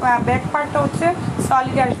 ব্ল্যাক ব্যাক পার্টটা হচ্ছে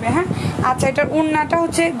সলিড আসবে। হ্যাঁ, আচ্ছা, এটার ওড়নাটা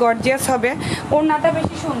হচ্ছে গর্জিয়াস হবে, ওড়নাটা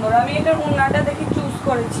বেশি সুন্দর, আমি এটার ওড়নাটা দেখে চুজ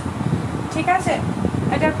করেছি, ঠিক আছে?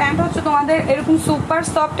 এটার প্যান্ট হচ্ছে তোমাদের এরকম সুপার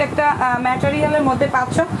সফট একটা ম্যাটেরিয়ালের মধ্যে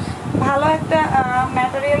পাচ্ছ, ভালো একটা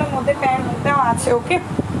ম্যাটেরিয়ালের মধ্যে প্যান্টটাও আছে। ওকে,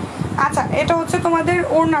 আচ্ছা, এটা হচ্ছে তোমাদের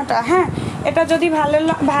ওড়নাটা। হ্যাঁ, এটা যদি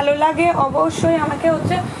ভালো লাগে অবশ্যই আমাকে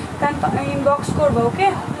হচ্ছে ইনবক্স করবে। ওকে,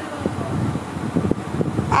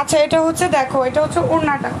 আচ্ছা, এটা হচ্ছে দেখো, এটা হচ্ছে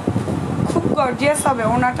ওড়নাটা, খুব গর্জিয়াস হবে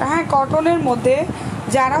ওড়নাটা। হ্যাঁ, কটনের মধ্যে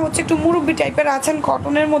যারা হচ্ছে একটু মুরব্বি টাইপের আছেন,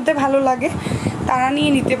 কটনের মধ্যে ভালো লাগে, তারা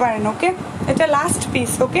নিয়ে নিতে পারেন। ওকে, এটা লাস্ট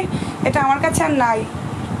পিস। ওকে, এটা আমার কাছে আর নাই,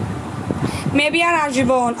 মেবি আর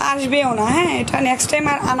আসবেও না। হ্যাঁ, এটা নেক্সট টাইম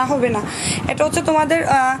আর আনা হবে না। এটা হচ্ছে তোমাদের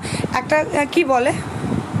একটা কি বলে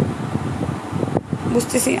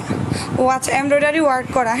বুঝতেছি না, ও আচ্ছা, এমব্রয়ডারি ওয়ার্ক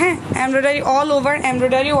করা। হ্যাঁ, embroidery all over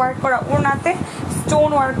embroidery work করা, ওনাতে স্টোন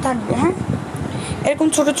ওয়ার্ক থাকবে। হ্যাঁ, এরকম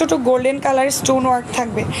ছোট ছোট গোল্ডেন কালারের স্টোন ওয়ার্ক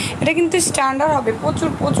থাকবে, এটা কিন্তু স্ট্যান্ডার্ড হবে, প্রচুর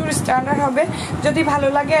প্রচুর স্ট্যান্ডার্ড হবে। যদি ভালো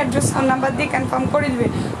লাগে অ্যাড্রেস ফোন নাম্বার দিয়ে কনফার্ম করে দিবে।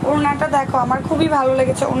 ওড়নাটা দেখো, আমার খুবই ভালো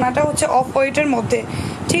লেগেছে, ওড়নাটা হচ্ছে অফ হোয়াইটের মধ্যে,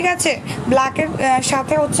 ঠিক আছে? ব্ল্যাকের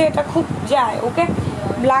সাথে হচ্ছে এটা খুব যায়। ওকে,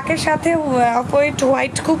 ব্ল্যাকের সাথে অফ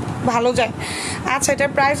হোয়াইট খুব ভালো যায়। আচ্ছা,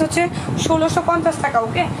 এটার প্রাইস হচ্ছে 1650 টাকা।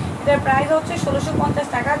 ওকে, এটার প্রাইস হচ্ছে 1650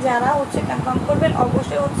 টাকা। যারা হচ্ছে কনফার্ম করবেন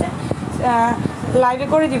অবশ্যই হচ্ছে লাইভে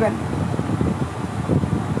করে দিবেন,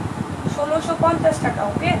 1650 টাকা।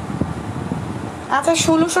 ওকে, আচ্ছা,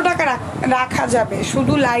 1600 টাকা রাখা যাবে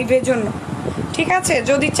শুধু লাইভের জন্য, ঠিক আছে?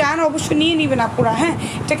 যদি চান অবশ্যই নিয়ে নেবেন আপুরা। হ্যাঁ,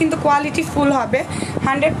 এটা কিন্তু কোয়ালিটি ফুল হবে,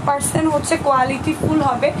 100% হচ্ছে কোয়ালিটি ফুল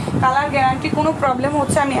হবে, কালার গ্যারান্টি, কোনো প্রবলেম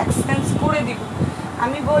হচ্ছে আমি এক্সচেঞ্জ করে দিব,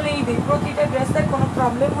 আমি বলেই দিই। প্রতিটা ড্রেসের কোনো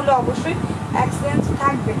প্রবলেম হলে অবশ্যই এক্সচেঞ্জ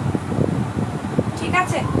থাকবে, ঠিক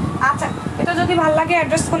আছে? আচ্ছা, এটা যদি ভালো লাগে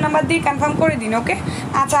অ্যাড্রেস ফোন নাম্বার দিয়ে কনফার্ম করে দিন। ওকে,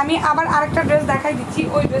 আচ্ছা, আমি আবার আরেকটা ড্রেস দেখাই দিচ্ছি,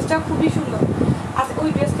 ওই ড্রেসটা খুবই সুন্দর। আচ্ছা, ওই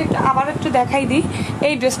ড্রেসটা একটু আবার একটু দেখাই দিই,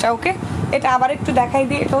 এই ড্রেসটা ওকে, এটা আবার একটু দেখাই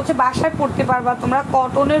দিই। এটা হচ্ছে বাসায় পরতে পারবা তোমরা,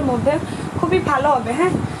 কটনের মধ্যে খুবই ভালো হবে,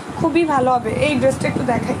 হ্যাঁ খুবই ভালো হবে। এই ড্রেসটা একটু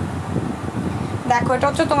দেখাই, দেখো এটা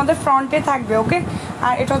হচ্ছে তোমাদের ফ্রন্টে থাকবে ওকে,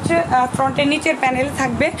 আর এটা হচ্ছে ফ্রন্টের নিচের প্যানেলে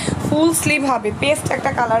থাকবে, ফুল স্লিভ হবে পেস্ট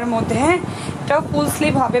একটা কালারের মধ্যে, হ্যাঁ এটাও ফুল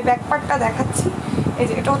স্লিভ হবে। ব্যাক পার্টটা দেখাচ্ছি, এই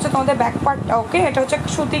যে এটা হচ্ছে তোমাদের ব্যাক পার্টটা ওকে, এটা হচ্ছে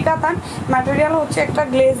সুতি কাতান ম্যাটেরিয়াল, হচ্ছে একটা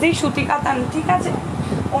গ্লেজি সুতি কাতান, ঠিক আছে।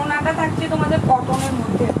 ওড়নাটা থাকছে তোমাদের কটনের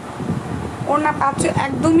মধ্যে, ওড়না পাচ্ছ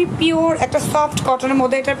একদমই পিওর একটা সফট কটনের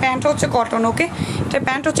মধ্যে। এটার প্যান্ট হচ্ছে কটন ওকে, এটার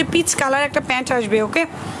প্যান্ট হচ্ছে পিচ কালার একটা প্যান্ট আসবে ওকে,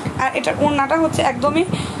 আর এটার ওড়নাটা হচ্ছে একদমই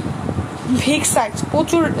বিগ সাইজ,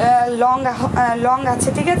 প্রচুর লং আছে,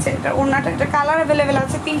 ঠিক আছে। এটার ওড়নাটা, এটা কালার অ্যাভেলেবেল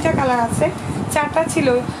আছে, 3টা কালার আছে, 4টা ছিল,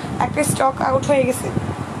 একটা স্টক আউট হয়ে গেছে।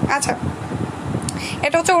 আচ্ছা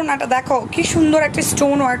এটা হচ্ছে ওড়নাটা, দেখো কি সুন্দর একটা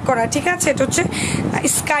স্টোন ওয়ার্ক করা, ঠিক আছে। এটা হচ্ছে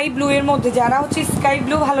স্কাই ব্লু এর মধ্যে, যারা হচ্ছে স্কাই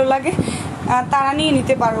ব্লু ভালো লাগে তারা নিয়ে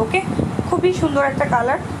নিতে পারো ওকে, খুবই সুন্দর একটা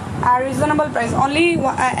কালার আর রিজনেবল প্রাইস, অনলি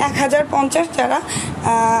 1050। যারা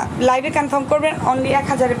লাইভে কনফার্ম করবেন অনলি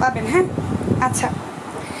 1000-এ পাবেন, হ্যাঁ। আচ্ছা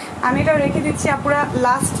আমি এটা রেখে দিচ্ছি, আপুরা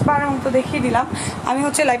লাস্ট বারের মতো দেখিয়ে দিলাম, আমি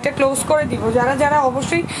হচ্ছে লাইভটা ক্লোজ করে দিব। যারা যারা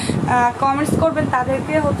অবশ্যই কমেন্টস করবেন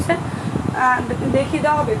তাদেরকে হচ্ছে দেখিয়ে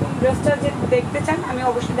দেওয়া হবে, কোন ড্রেসটা যে দেখতে চান আমি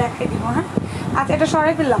অবশ্যই দেখাই দিব, হ্যাঁ। আচ্ছা এটা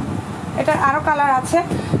সরাই ফেললাম, এটার আরও কালার আছে,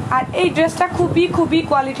 আর এই ড্রেসটা খুবই খুবই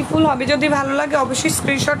কোয়ালিটিফুল হবে। যদি ভালো লাগে অবশ্যই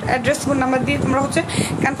স্ক্রিনশট অ্যাড্রেস ফোন নাম্বার দিয়ে তোমরা হচ্ছে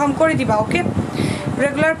কনফার্ম করে দিবা ওকে।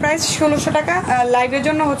 রেগুলার প্রাইস 1600 টাকা, লাইভের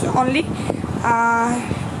জন্য হচ্ছে অনলি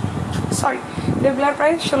রেগুলার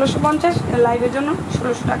প্রাইস 1650, লাইভের জন্য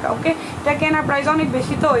 1600 টাকা ওকে। এটা কেনার প্রাইস অনেক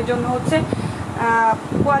বেশি, তো ওই জন্য হচ্ছে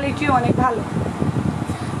কোয়ালিটিও অনেক ভালো।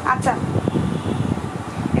 আচ্ছা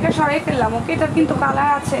এটা সরাই ফেললাম ওকে, এটার কিন্তু কালার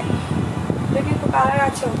আছে, এটা কিন্তু কালার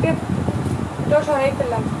আছে ওকে, এটাও সরাই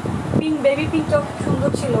ফেললাম। পিঙ্ক, বেবি পিঙ্কটাও খুব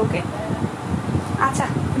সুন্দর ছিল ওকে। আচ্ছা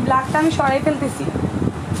ব্ল্যাকটা আমি সরাই ফেলতেছি।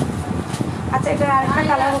 আচ্ছা এটার আরেকটা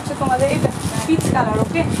কালার হচ্ছে তোমাদের এটা পিচ কালার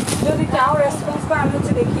ওকে, যদি চাও রেসপন্স করে আমি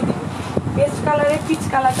হচ্ছে দেখিয়ে দিব। পেস্ট কালারের পিচ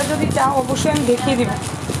কালারটা যদি চাও অবশ্যই আমি দেখিয়ে দিব।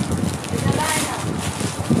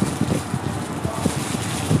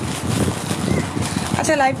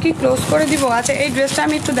 আচ্ছা লাইভ কি ক্লোজ করে দিব? আচ্ছা এই ড্রেসটা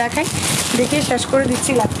আমি একটু দেখাই, দেখিয়ে শেষ করে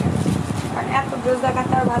দিচ্ছি লাইভটা, কারণ এত ড্রেস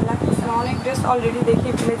দেখাতে আর ভালো লাগতেছে না, অনেক ড্রেস অলরেডি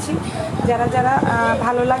দেখিয়ে ফেলেছি। যারা যারা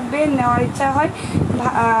ভালো লাগবে, নেওয়ার ইচ্ছা হয়,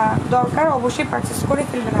 দরকার অবশ্যই পারচেস করে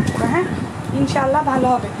ফেলবেন আপনারা, হ্যাঁ ইনশাআল্লাহ ভালো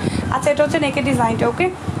হবে। আচ্ছা এটা হচ্ছে নেকের ডিজাইনটা ওকে,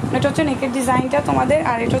 এটা হচ্ছে নেকের ডিজাইনটা তোমাদের,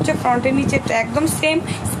 আর এটা হচ্ছে ফ্রন্টের নিচেরটা একদম সেম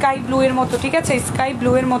স্কাই ব্লু এর মতো, ঠিক আছে স্কাই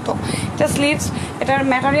ব্লু এর মতো। এটা স্লিভস, এটার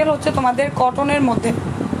ম্যাটেরিয়াল হচ্ছে তোমাদের কটনের মধ্যে,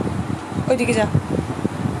 ওইদিকে যা।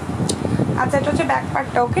 আচ্ছা এটা হচ্ছে ব্যাক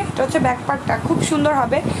পার্টটা ওকে, এটা হচ্ছে ব্যাক পার্টটা খুব সুন্দর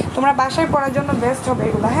হবে, তোমরা বাসায় পরার জন্য বেস্ট হবে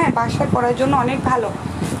এগুলো, হ্যাঁ বাসায় পরার জন্য অনেক ভালো।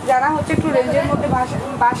 যারা হচ্ছে একটু রেঞ্জের মধ্যে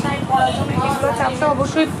বাসায় পরার জন্য এগুলো চাপটা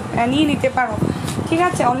অবশ্যই নিয়ে নিতে পারো, ঠিক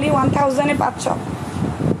আছে। অনলি 1000-এ পাচ্ছ,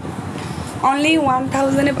 অনলি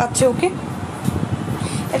 1000-এ পাচ্ছ ওকে।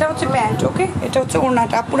 এটা হচ্ছে প্যান্ট ওকে, এটা হচ্ছে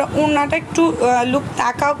ওড়নাটা, পুরো ওড়নাটা একটু লুক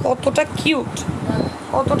তাকাও কতটা কিউট,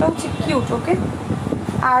 কতটা হচ্ছে কিউট ওকে।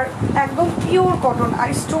 আর একদম পিওর কটন, আর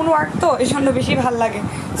স্টোন ওয়ার্ক তো এই জন্য বেশি ভাল লাগে,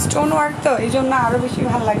 স্টোন ওয়ার্ক তো এই জন্য আরও বেশি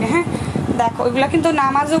ভাল লাগে, হ্যাঁ। দেখো এগুলো কিন্তু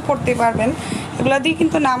নামাজও পড়তে পারবেন, এগুলো দিয়ে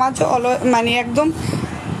কিন্তু নামাজও মানে একদম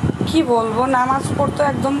কি বলবো, নামাজ পড়তে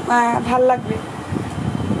একদম ভাল লাগবে।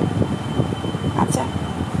 আচ্ছা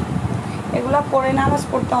এগুলো পরে নামাজ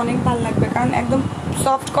পড়তে অনেক ভাল লাগবে, কারণ একদম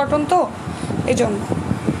সফট কটন তো এই জন্য।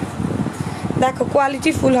 দেখো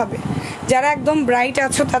কোয়ালিটি ফুল হবে, যারা একদম ব্রাইট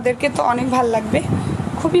আছো তাদেরকে তো অনেক ভাল লাগবে,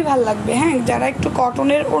 খুবই ভাল লাগবে, হ্যাঁ। যারা একটু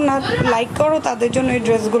কটনের ওড়না লাইক করো তাদের জন্য এই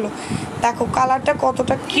ড্রেসগুলো। দেখো কালারটা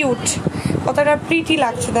কতটা কিউট, কতটা প্রিটি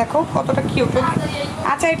লাগছে, দেখো কতটা কিউট।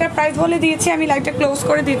 আচ্ছা এটার প্রাইস বলে দিয়েছি, আমি লাইভটা ক্লোজ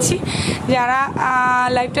করে দিচ্ছি। যারা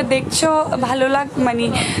লাইভটা দেখছো ভালো মানে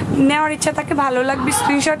নেওয়ার ইচ্ছা থাকে, ভালো লাগবে,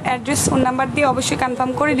 স্ক্রিনশট অ্যাড্রেস ফোন নাম্বার দিয়ে অবশ্যই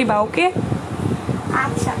কনফার্ম করে দিবা ওকে।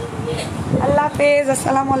 আচ্ছা আল্লাহ হাফেজ,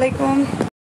 আসসালামু আলাইকুম।